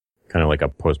 Kind of like a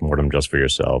postmortem just for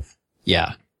yourself.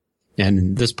 Yeah.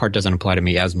 And this part doesn't apply to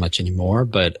me as much anymore,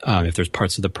 but if there's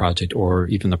parts of the project or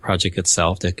even the project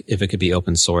itself, if it could be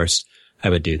open sourced, I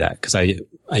would do that. Because I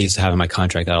used to have in my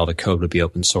contract that all the code would be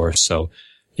open source. So,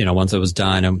 once it was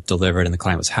done and delivered and the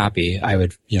client was happy, I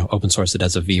would, open source it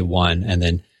as a V1 and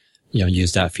then,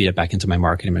 use that, feed it back into my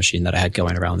marketing machine that I had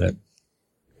going around it.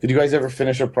 Did you guys ever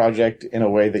finish a project in a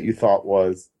way that you thought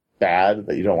was bad,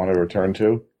 that you don't want to return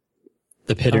to?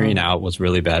 The petering out was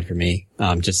really bad for me.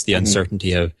 Just the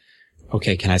uncertainty of,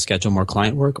 okay, can I schedule more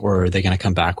client work or are they going to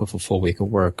come back with a full week of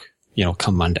work,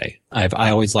 come Monday? I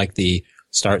always like the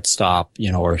start, stop,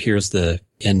 or here's the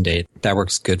end date. That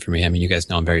works good for me. I mean, you guys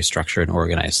know I'm very structured and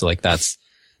organized. So like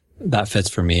that fits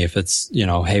for me. If it's,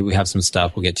 hey, we have some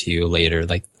stuff, we'll get to you later.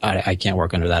 Like I can't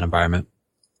work under that environment.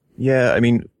 Yeah. I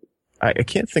mean, I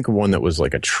can't think of one that was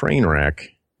like a train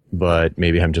wreck, but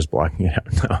maybe I'm just blocking it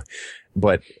out now.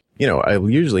 But, I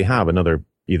usually have another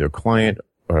either client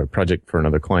or a project for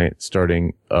another client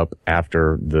starting up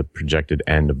after the projected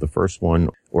end of the first one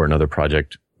or another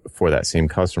project for that same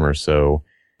customer. So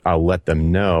I'll let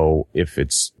them know if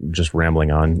it's just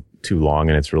rambling on too long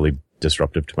and it's really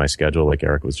disruptive to my schedule, like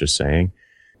Eric was just saying.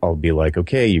 I'll be like,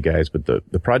 okay, you guys, but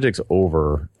the project's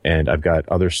over and I've got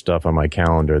other stuff on my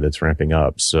calendar that's ramping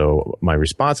up. So my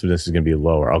responsiveness is going to be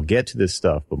lower. I'll get to this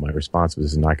stuff, but my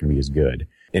responsiveness is not going to be as good.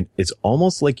 And it's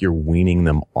almost like you're weaning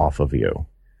them off of you.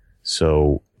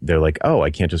 So they're like, oh, I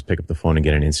can't just pick up the phone and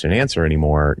get an instant answer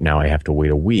anymore. Now I have to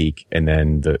wait a week. And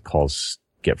then the calls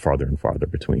get farther and farther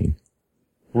between.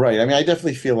 Right. I mean, I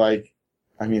definitely feel like,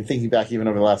 thinking back even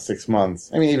over the last 6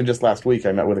 months, even just last week,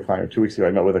 I met with a client, or 2 weeks ago,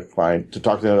 I met with a client to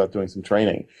talk to them about doing some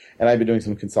training. And I've been doing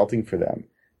some consulting for them.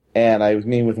 And I was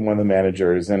meeting with one of the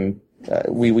managers and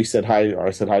we said hi, or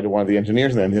I said hi to one of the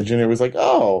engineers, and the engineer was like,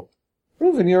 oh,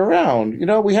 Reuven, you're around.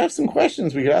 We have some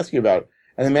questions we could ask you about.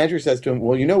 And the manager says to him,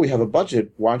 well, we have a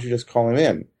budget. Why don't you just call him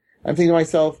in? I'm thinking to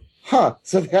myself,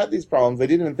 so they had these problems. They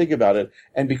didn't even think about it.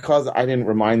 And because I didn't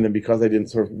remind them, because I didn't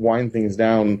sort of wind things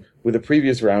down with the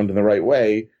previous round in the right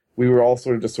way, we were all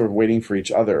sort of waiting for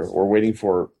each other or waiting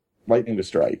for lightning to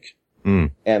strike.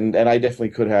 And I definitely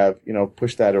could have,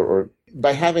 pushed that or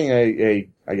by having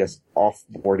I guess,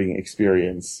 offboarding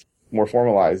experience more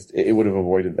formalized, it would have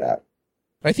avoided that.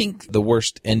 I think the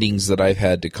worst endings that I've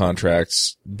had to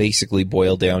contracts basically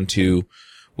boil down to,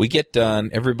 we get done,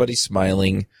 everybody's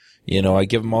smiling, I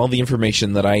give them all the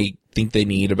information that I think they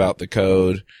need about the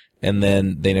code, and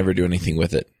then they never do anything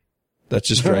with it. That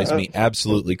just drives me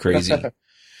absolutely crazy.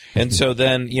 And so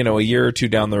then, a year or two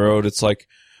down the road, it's like,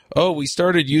 oh, we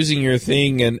started using your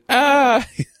thing and, well,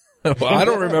 I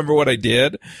don't remember what I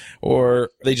did. Or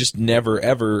they just never,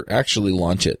 ever actually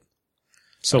launch it.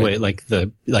 So wait,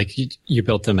 you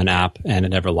built them an app and it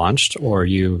never launched, or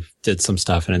you did some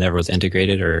stuff and it never was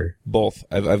integrated, or both?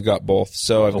 I've got both.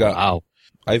 So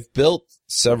I've built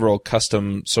several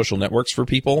custom social networks for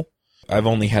people. I've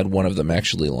only had one of them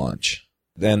actually launch.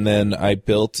 And then I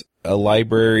built a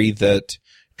library that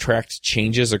tracked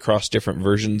changes across different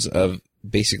versions of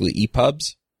basically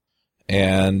EPUBs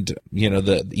and,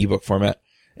 the ebook format.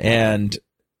 And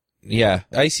yeah,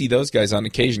 I see those guys on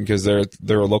occasion because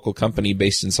they're a local company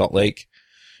based in Salt Lake.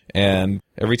 And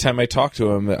every time I talk to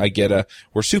them, I get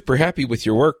we're super happy with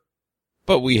your work,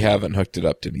 but we haven't hooked it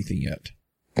up to anything yet.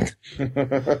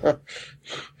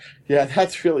 Yeah,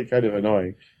 that's really kind of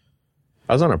annoying.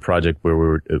 I was on a project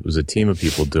where it was a team of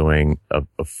people doing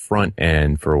a front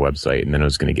end for a website, and then it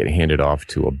was going to get handed off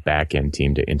to a back end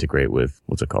team to integrate with,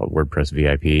 what's it called? WordPress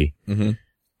VIP. Mm-hmm.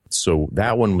 So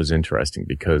that one was interesting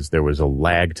because there was a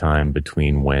lag time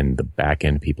between when the back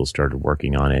end people started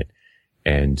working on it.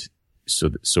 And so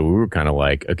we were kind of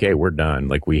like, okay, we're done.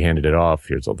 Like, we handed it off.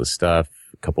 Here's all the stuff.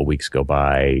 A couple weeks go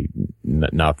by,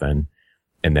 nothing.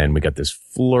 And then we got this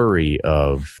flurry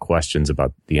of questions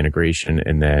about the integration.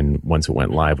 And then once it went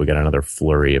live, we got another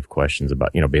flurry of questions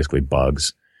about, basically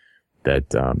bugs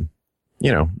that,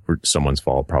 were someone's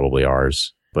fault, probably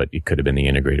ours, but it could have been the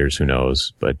integrators, who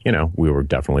knows? But, we were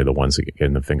definitely the ones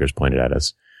getting the fingers pointed at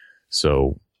us.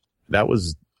 So that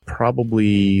was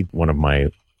probably one of my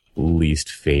least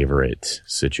favorite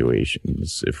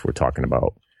situations if we're talking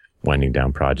about winding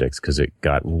down projects, because it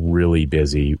got really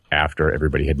busy after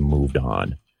everybody had moved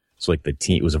on. So like the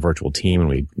team, it was a virtual team,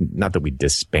 and not that we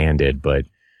disbanded, but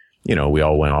we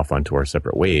all went off onto our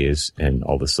separate ways, and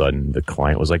all of a sudden the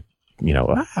client was like,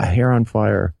 hair on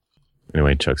fire.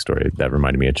 Anyway, Chuck's story, that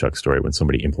reminded me of Chuck's story when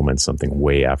somebody implements something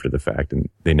way after the fact and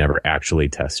they never actually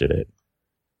tested it.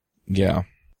 Yeah.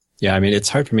 Yeah, I mean, it's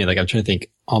hard for me. Like, I'm trying to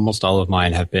think, almost all of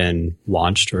mine have been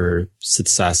launched or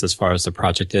success as far as the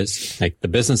project is. Like, the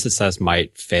business success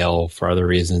might fail for other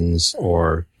reasons,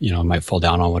 or, might fall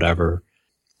down on whatever.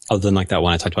 Other than like that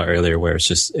one I talked about earlier, where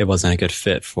it wasn't a good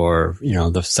fit for,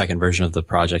 the second version of the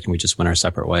project, and we just went our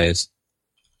separate ways.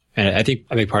 And I think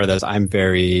a big part of that is I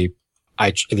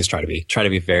at least try to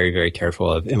be very, very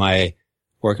careful of, am I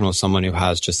working with someone who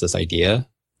has just this idea?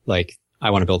 Like, I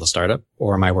want to build a startup,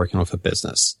 or am I working with a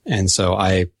business? And so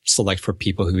I select for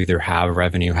people who either have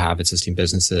revenue, have existing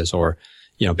businesses, or,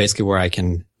 basically where I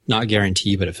can not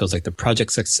guarantee, but it feels like the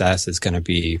project success is going to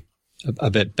be a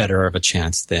bit better of a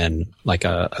chance than like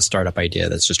a startup idea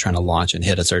that's just trying to launch and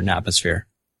hit a certain atmosphere.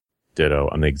 Ditto.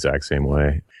 I'm the exact same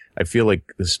way. I feel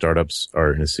like the startups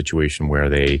are in a situation where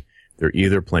they're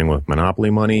either playing with monopoly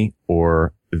money,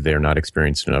 or they're not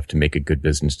experienced enough to make a good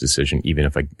business decision, even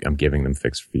if I'm giving them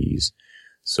fixed fees.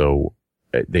 So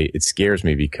it scares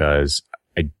me because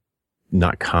I'm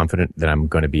not confident that I'm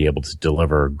going to be able to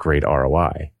deliver great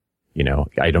ROI.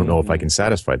 I don't know if I can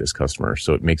satisfy this customer.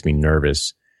 So it makes me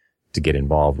nervous to get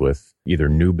involved with either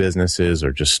new businesses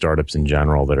or just startups in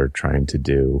general that are trying to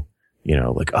do,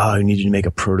 like, oh, I need you to make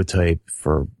a prototype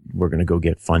we're going to go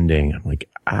get funding. I'm like,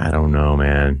 I don't know,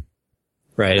 man.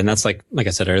 Right. And that's like I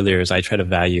said earlier, is I try to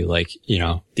value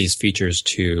these features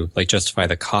to justify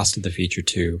the cost of the feature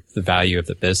to the value of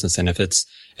the business. And if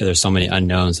there's so many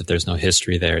unknowns, if there's no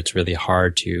history there, it's really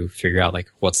hard to figure out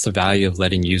what's the value of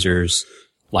letting users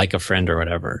like a friend or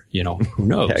whatever, who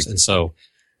knows? Yeah. And so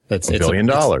 $1 billion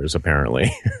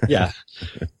apparently. Yeah.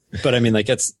 But I mean,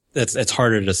 it's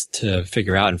harder to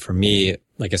figure out. And for me,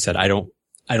 like I said, I don't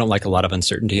like a lot of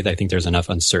uncertainty. I think there's enough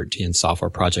uncertainty in software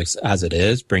projects as it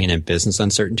is. Bringing in business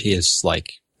uncertainty is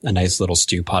like a nice little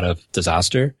stew pot of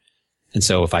disaster. And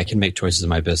so if I can make choices in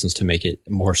my business to make it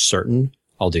more certain,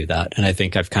 I'll do that. And I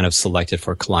think I've kind of selected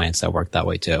for clients that work that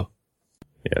way too.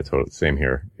 Yeah, totally. Same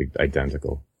here.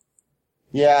 Identical.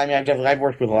 Yeah, I mean, I've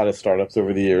worked with a lot of startups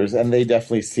over the years, and they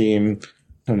definitely seem,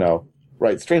 I don't know,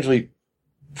 right, strangely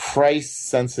price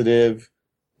sensitive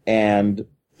and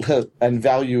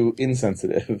value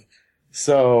insensitive.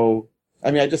 So,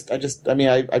 I mean,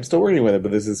 I'm still working with it,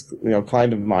 but this is, a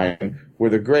client of mine where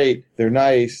they're great, they're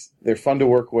nice, they're fun to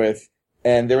work with,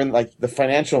 and they're in the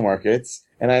financial markets.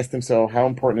 And I asked them, so how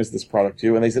important is this product to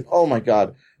you? And they said, oh my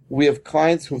God, we have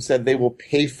clients who have said they will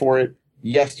pay for it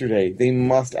yesterday. They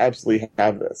must absolutely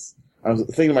have this. I was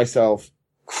thinking to myself,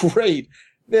 great,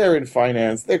 they're in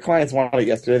finance. Their clients want it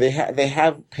yesterday. They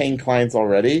have paying clients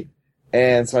already.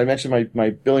 And so I mentioned my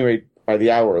billing rate by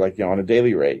the hour, like, on a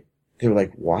daily rate. They were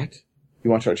like, what? You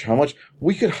want to charge how much?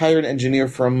 We could hire an engineer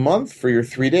for a month for your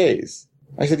 3 days.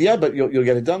 I said, yeah, but you'll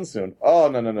get it done soon. Oh,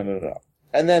 no.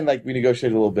 And then, we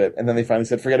negotiated a little bit, and then they finally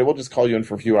said, forget it, we'll just call you in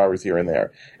for a few hours here and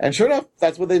there. And sure enough,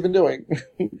 that's what they've been doing.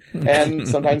 and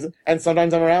sometimes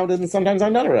I'm around, and sometimes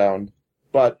I'm not around.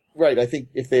 But, right, I think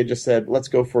if they had just said, let's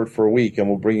go for it for a week, and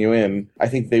we'll bring you in, I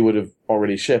think they would have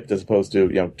already shipped, as opposed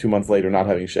to, 2 months later not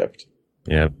having shipped.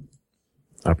 Yeah.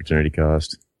 Opportunity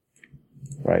cost.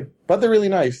 Right. But they're really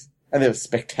nice, and they have a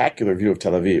spectacular view of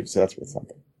Tel Aviv, so that's worth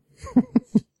something.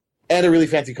 And a really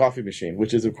fancy coffee machine,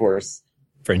 which is, of course,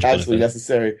 Fringe absolutely benefit.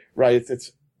 necessary. Right.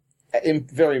 It's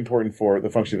very important for the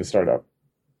function of a startup.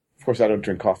 Of course, I don't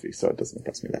drink coffee, so it doesn't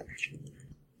impress me that much.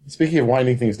 Speaking of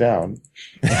winding things down.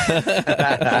 Is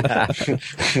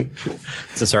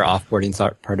this our offboarding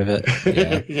part of it?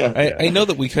 Yeah. Yeah. I know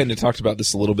that we kind of talked about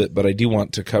this a little bit, but I do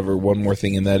want to cover one more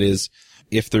thing, and that is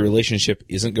if the relationship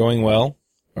isn't going well,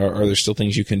 are there still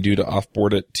things you can do to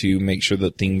offboard it to make sure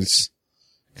that things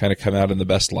kind of come out in the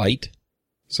best light?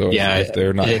 So if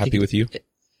they're not happy with you?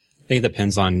 I think it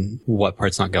depends on what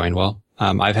part's not going well.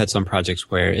 I've had some projects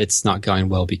where it's not going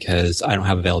well because I don't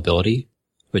have availability,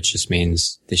 which just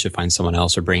means they should find someone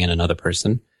else or bring in another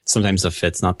person. Sometimes the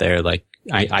fit's not there. Like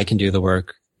I can do the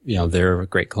work, they're a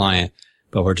great client,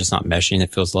 but we're just not meshing.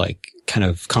 It feels like kind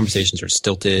of conversations are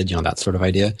stilted, that sort of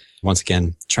idea. Once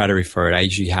again, try to refer it. I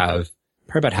usually have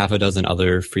probably about half a dozen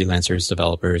other freelancers,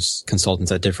 developers,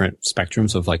 consultants at different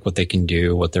spectrums of what they can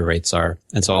do, what their rates are.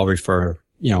 And so I'll refer,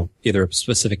 either a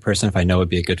specific person if I know would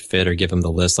be a good fit, or give them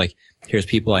the list. Here's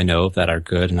people I know that are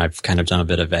good, and I've kind of done a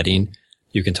bit of vetting.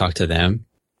 You can talk to them,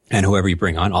 and whoever you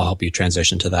bring on, I'll help you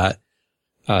transition to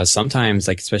that. Sometimes,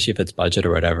 especially if it's budget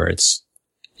or whatever, it's,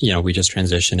 we just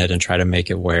transition it and try to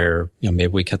make it where, maybe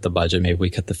we cut the budget, maybe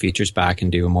we cut the features back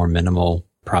and do a more minimal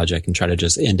project and try to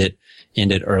just end it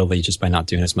early just by not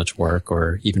doing as much work,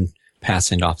 or even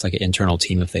passing it off to an internal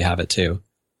team if they have it too.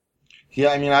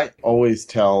 Yeah, I always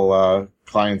tell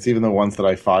clients, even the ones that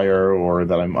I fire or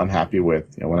that I'm unhappy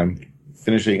with, when I'm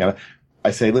finishing,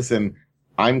 I say, listen,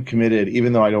 I'm committed,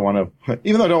 even though I don't want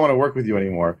to work with you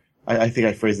anymore. I think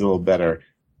I phrased it a little better,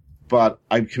 but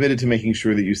I'm committed to making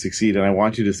sure that you succeed, and I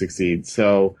want you to succeed.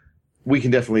 So we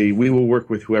will work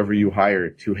with whoever you hire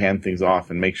to hand things off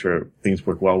and make sure things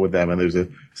work well with them and there's a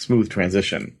smooth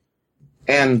transition.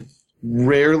 And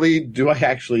rarely do I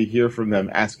actually hear from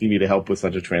them asking me to help with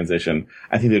such a transition.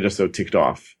 I think they're just so ticked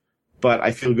off. But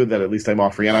I feel good that at least I'm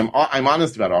offering, and I'm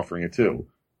honest about offering it too.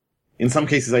 In some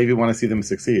cases, I even want to see them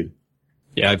succeed.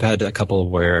 Yeah, I've had a couple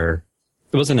where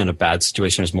it wasn't in a bad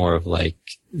situation. It was more of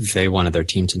they wanted their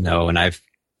team to know, and I've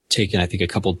taken, I think, a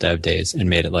couple dev days and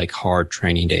made it hard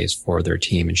training days for their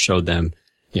team and showed them,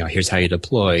 here's how you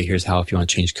deploy, here's how if you want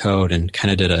to change code, and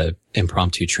kind of did a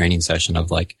impromptu training session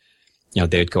of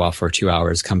they'd go off for 2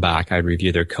 hours, come back, I'd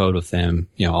review their code with them,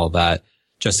 all that,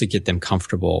 just to get them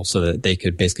comfortable so that they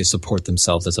could basically support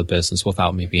themselves as a business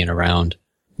without me being around.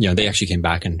 They actually came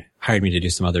back and hired me to do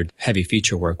some other heavy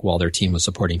feature work while their team was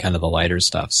supporting kind of the lighter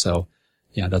stuff. So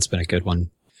yeah, that's been a good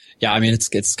one. Yeah,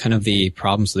 it's kind of the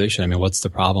problem solution. What's the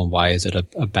problem? Why is it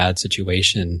a bad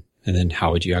situation? And then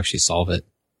how would you actually solve it?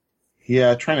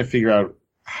 Yeah, trying to figure out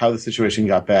how the situation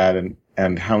got bad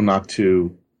and how not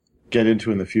to get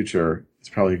into in the future is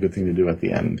probably a good thing to do at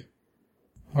the end.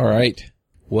 All right.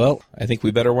 Well, I think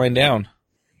we better wind down.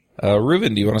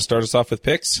 Reuven, do you want to start us off with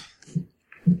picks?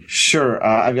 Sure.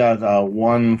 I've got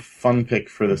one fun pick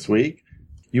for this week.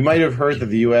 You might have heard that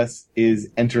the U.S. is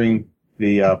entering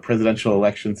the presidential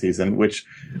election season, which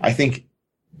I think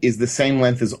is the same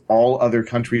length as all other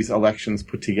countries' elections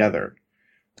put together.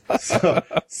 So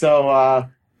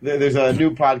there's a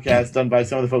new podcast done by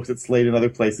some of the folks at Slate and other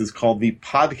places called the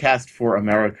Podcast for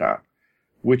America,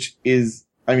 which is,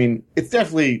 it's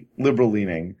definitely liberal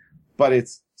leaning, but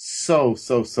it's so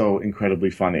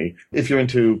incredibly funny. If you're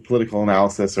into political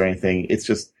analysis or anything, it's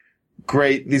just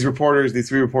great. These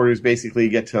three reporters basically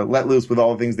get to let loose with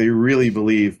all the things they really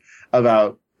believe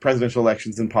about presidential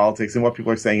elections and politics and what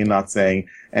people are saying and not saying.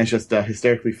 And it's just a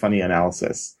hysterically funny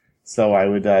analysis. So I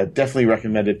would definitely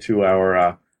recommend it to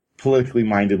our politically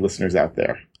minded listeners out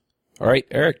there. All right,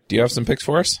 Eric, do you have some picks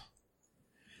for us?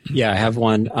 Yeah, I have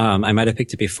one. I might have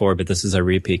picked it before, but this is a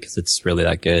repeat because it's really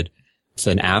that good. It's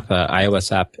an app,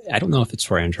 iOS app. I don't know if it's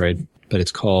for Android, but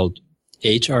it's called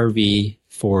HRV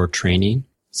for Training.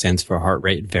 Stands for Heart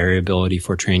Rate Variability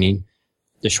for Training.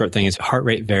 The short thing is heart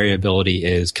rate variability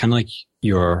is kind of like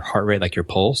your heart rate, like your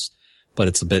pulse, but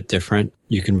it's a bit different.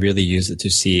 You can really use it to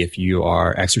see if you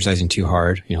are exercising too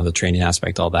hard, the training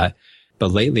aspect, all that.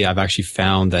 But lately, I've actually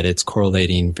found that it's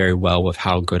correlating very well with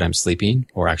how good I'm sleeping,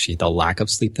 or actually the lack of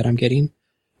sleep that I'm getting.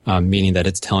 Meaning that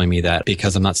it's telling me that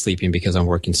because I'm not sleeping, because I'm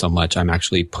working so much, I'm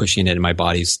actually pushing it and my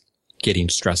body's getting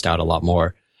stressed out a lot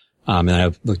more. And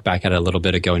I looked back at it a little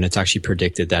bit ago, and it's actually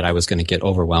predicted that I was going to get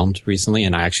overwhelmed recently.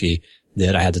 And I actually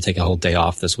did. I had to take a whole day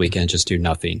off this weekend, just do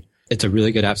nothing. It's a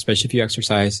really good app, especially if you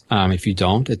exercise. If you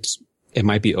don't, it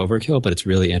might be overkill, but it's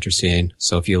really interesting.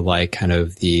 So if you like kind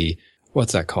of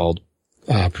what's that called?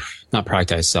 Not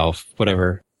productized self,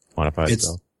 whatever. Quantified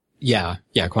self. Yeah,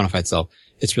 quantified self.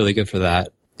 It's really good for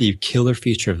that. The killer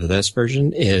feature of this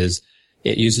version is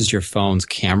it uses your phone's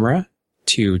camera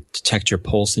to detect your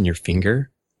pulse in your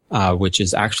finger, which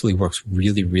actually works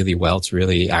really, really well. It's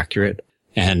really accurate.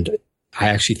 And I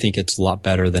actually think it's a lot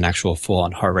better than actual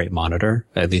full-on heart rate monitor,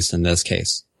 at least in this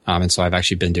case. And so I've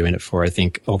actually been doing it for, I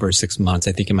think, over 6 months.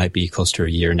 I think it might be close to a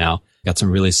year now. Got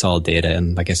some really solid data.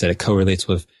 And like I said, it correlates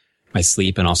with my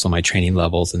sleep and also my training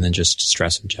levels, and then just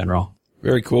stress in general.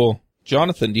 Very cool.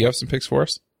 Jonathan, do you have some picks for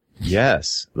us?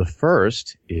 Yes. The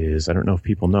first is, I don't know if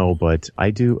people know, but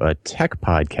I do a tech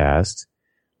podcast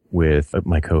with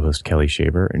my co-host Kelly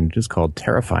Shaver, and it is called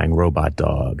Terrifying Robot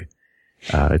Dog.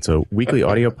 It's a weekly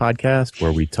audio podcast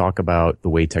where we talk about the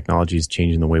way technology is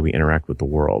changing the way we interact with the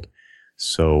world.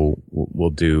 So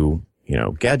we'll do,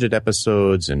 gadget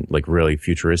episodes and like really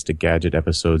futuristic gadget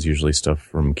episodes, usually stuff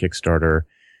from Kickstarter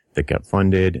that got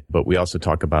funded. But we also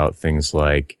talk about things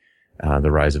like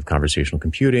the rise of conversational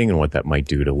computing and what that might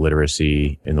do to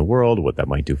literacy in the world, what that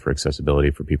might do for accessibility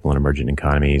for people in emerging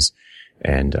economies.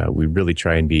 And we really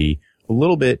try and be a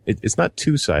little bit, it's not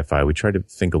too sci-fi. We try to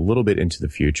think a little bit into the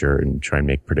future and try and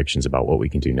make predictions about what we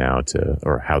can do now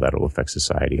or how that will affect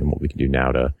society and what we can do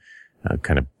now to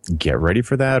kind of get ready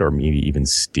for that, or maybe even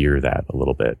steer that a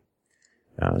little bit.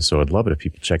 So I'd love it if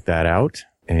people check that out.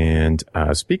 And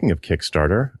speaking of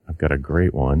Kickstarter, I've got a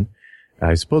great one.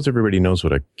 I suppose everybody knows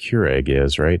what a Keurig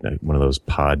is, right? One of those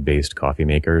pod-based coffee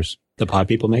makers. The pod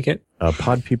people make it?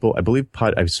 Pod people, I believe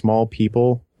I have small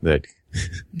people that,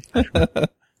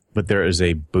 but there is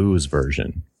a booze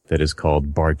version that is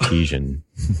called Bartesian,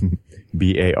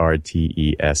 Bartesin.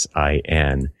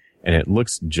 And it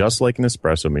looks just like an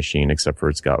espresso machine, except for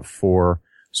it's got 4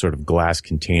 sort of glass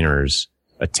containers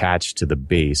attached to the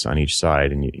base on each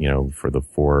side, and for the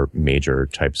 4 major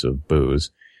types of booze.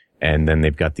 And then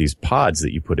they've got these pods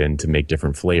that you put in to make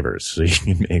different flavors. So you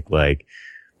can make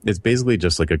it's basically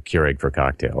just like a Keurig for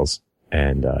cocktails.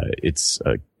 And it's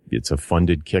a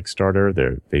funded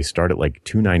Kickstarter. They start at like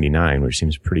 $2.99, which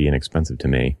seems pretty inexpensive to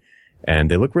me. And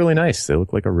they look really nice. They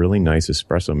look like a really nice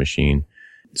espresso machine.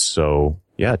 So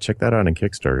yeah, check that out on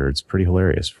Kickstarter. It's pretty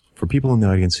hilarious for people in the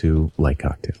audience who like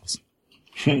cocktails.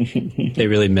 They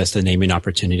really missed a naming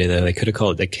opportunity there. They could have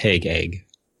called it the Keg Egg.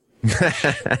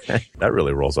 That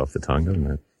really rolls off the tongue,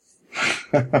 doesn't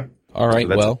it? All right.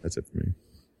 So that's it for me.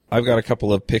 I've got a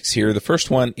couple of picks here. The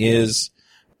first one is,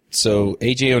 so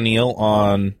AJ O'Neill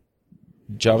on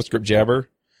JavaScript Jabber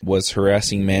was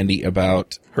harassing Mandy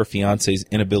about her fiance's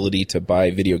inability to buy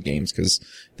video games because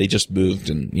they just moved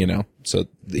and, so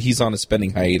he's on a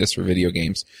spending hiatus for video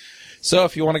games. So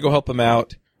if you want to go help him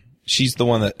out, she's the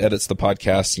one that edits the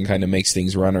podcast and kind of makes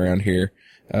things run around here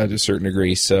to a certain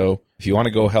degree. So if you want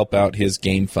to go help out his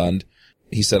game fund,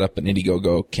 he set up an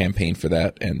Indiegogo campaign for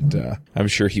that, and I'm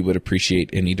sure he would appreciate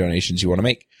any donations you want to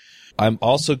make. I'm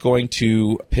also going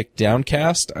to pick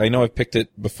Downcast. I know I've picked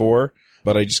it before,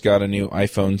 but I just got a new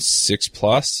iPhone 6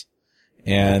 Plus,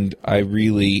 and I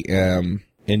really am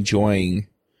enjoying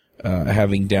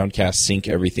having Downcast sync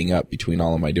everything up between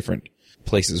all of my different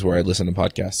places where I listen to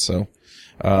podcasts. So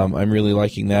I'm really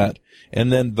liking that.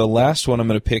 And then the last one I'm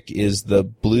going to pick is the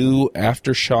Blue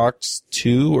Aftershocks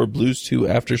 2 or Blues 2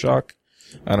 Aftershock.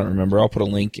 I don't remember. I'll put a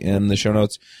link in the show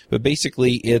notes. But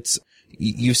basically,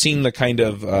 you've seen the kind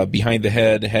of behind the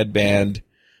headband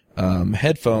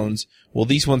headphones. Well,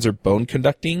 these ones are bone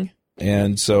conducting,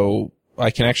 and so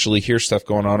I can actually hear stuff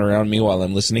going on around me while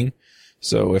I'm listening.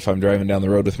 So if I'm driving down the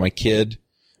road with my kid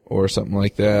or something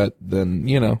like that, then,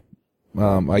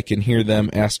 I can hear them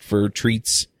ask for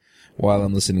treats while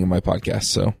I'm listening to my podcast.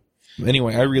 So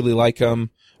anyway, I really like them.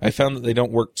 I found that they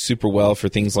don't work super well for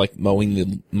things like mowing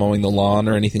the lawn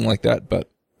or anything like that,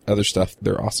 but other stuff,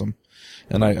 they're awesome.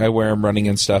 And I wear them running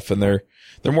and stuff, and they're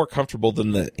more comfortable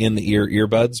than the in-the-ear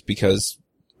earbuds because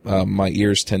my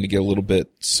ears tend to get a little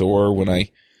bit sore when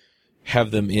I have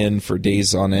them in for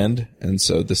days on end, and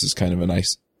so this is kind of a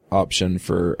nice option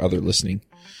for other listening.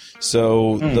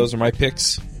 So those are my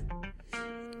picks.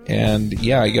 And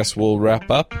yeah, I guess we'll wrap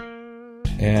up.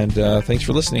 And thanks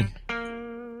for listening.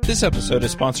 This episode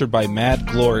is sponsored by Mad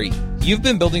Glory. You've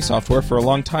been building software for a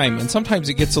long time, and sometimes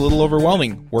it gets a little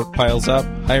overwhelming. Work piles up,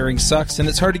 hiring sucks, and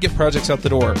it's hard to get projects out the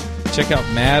door. Check out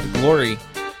Mad Glory.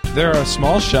 They're a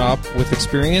small shop with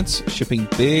experience shipping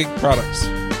big products.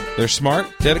 They're smart,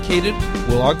 dedicated,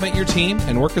 will augment your team,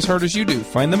 and work as hard as you do.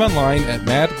 Find them online at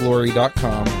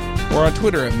madglory.com or on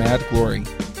Twitter at madglory.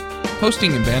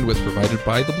 Hosting and bandwidth provided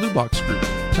by the Blue Box Group.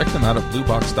 Check them out at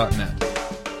bluebox.net.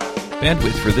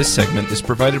 Bandwidth for this segment is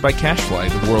provided by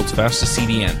CacheFly, the world's fastest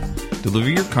CDN.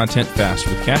 Deliver your content fast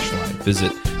with CacheFly.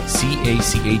 Visit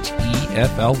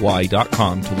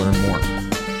CacheFly.com to learn more.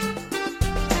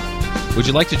 Would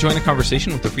you like to join the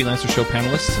conversation with the Freelancer Show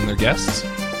panelists and their guests?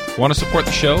 Want to support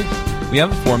the show? We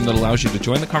have a form that allows you to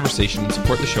join the conversation and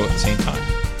support the show at the same time.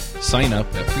 Sign up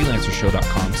at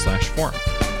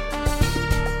freelancershow.com/forum.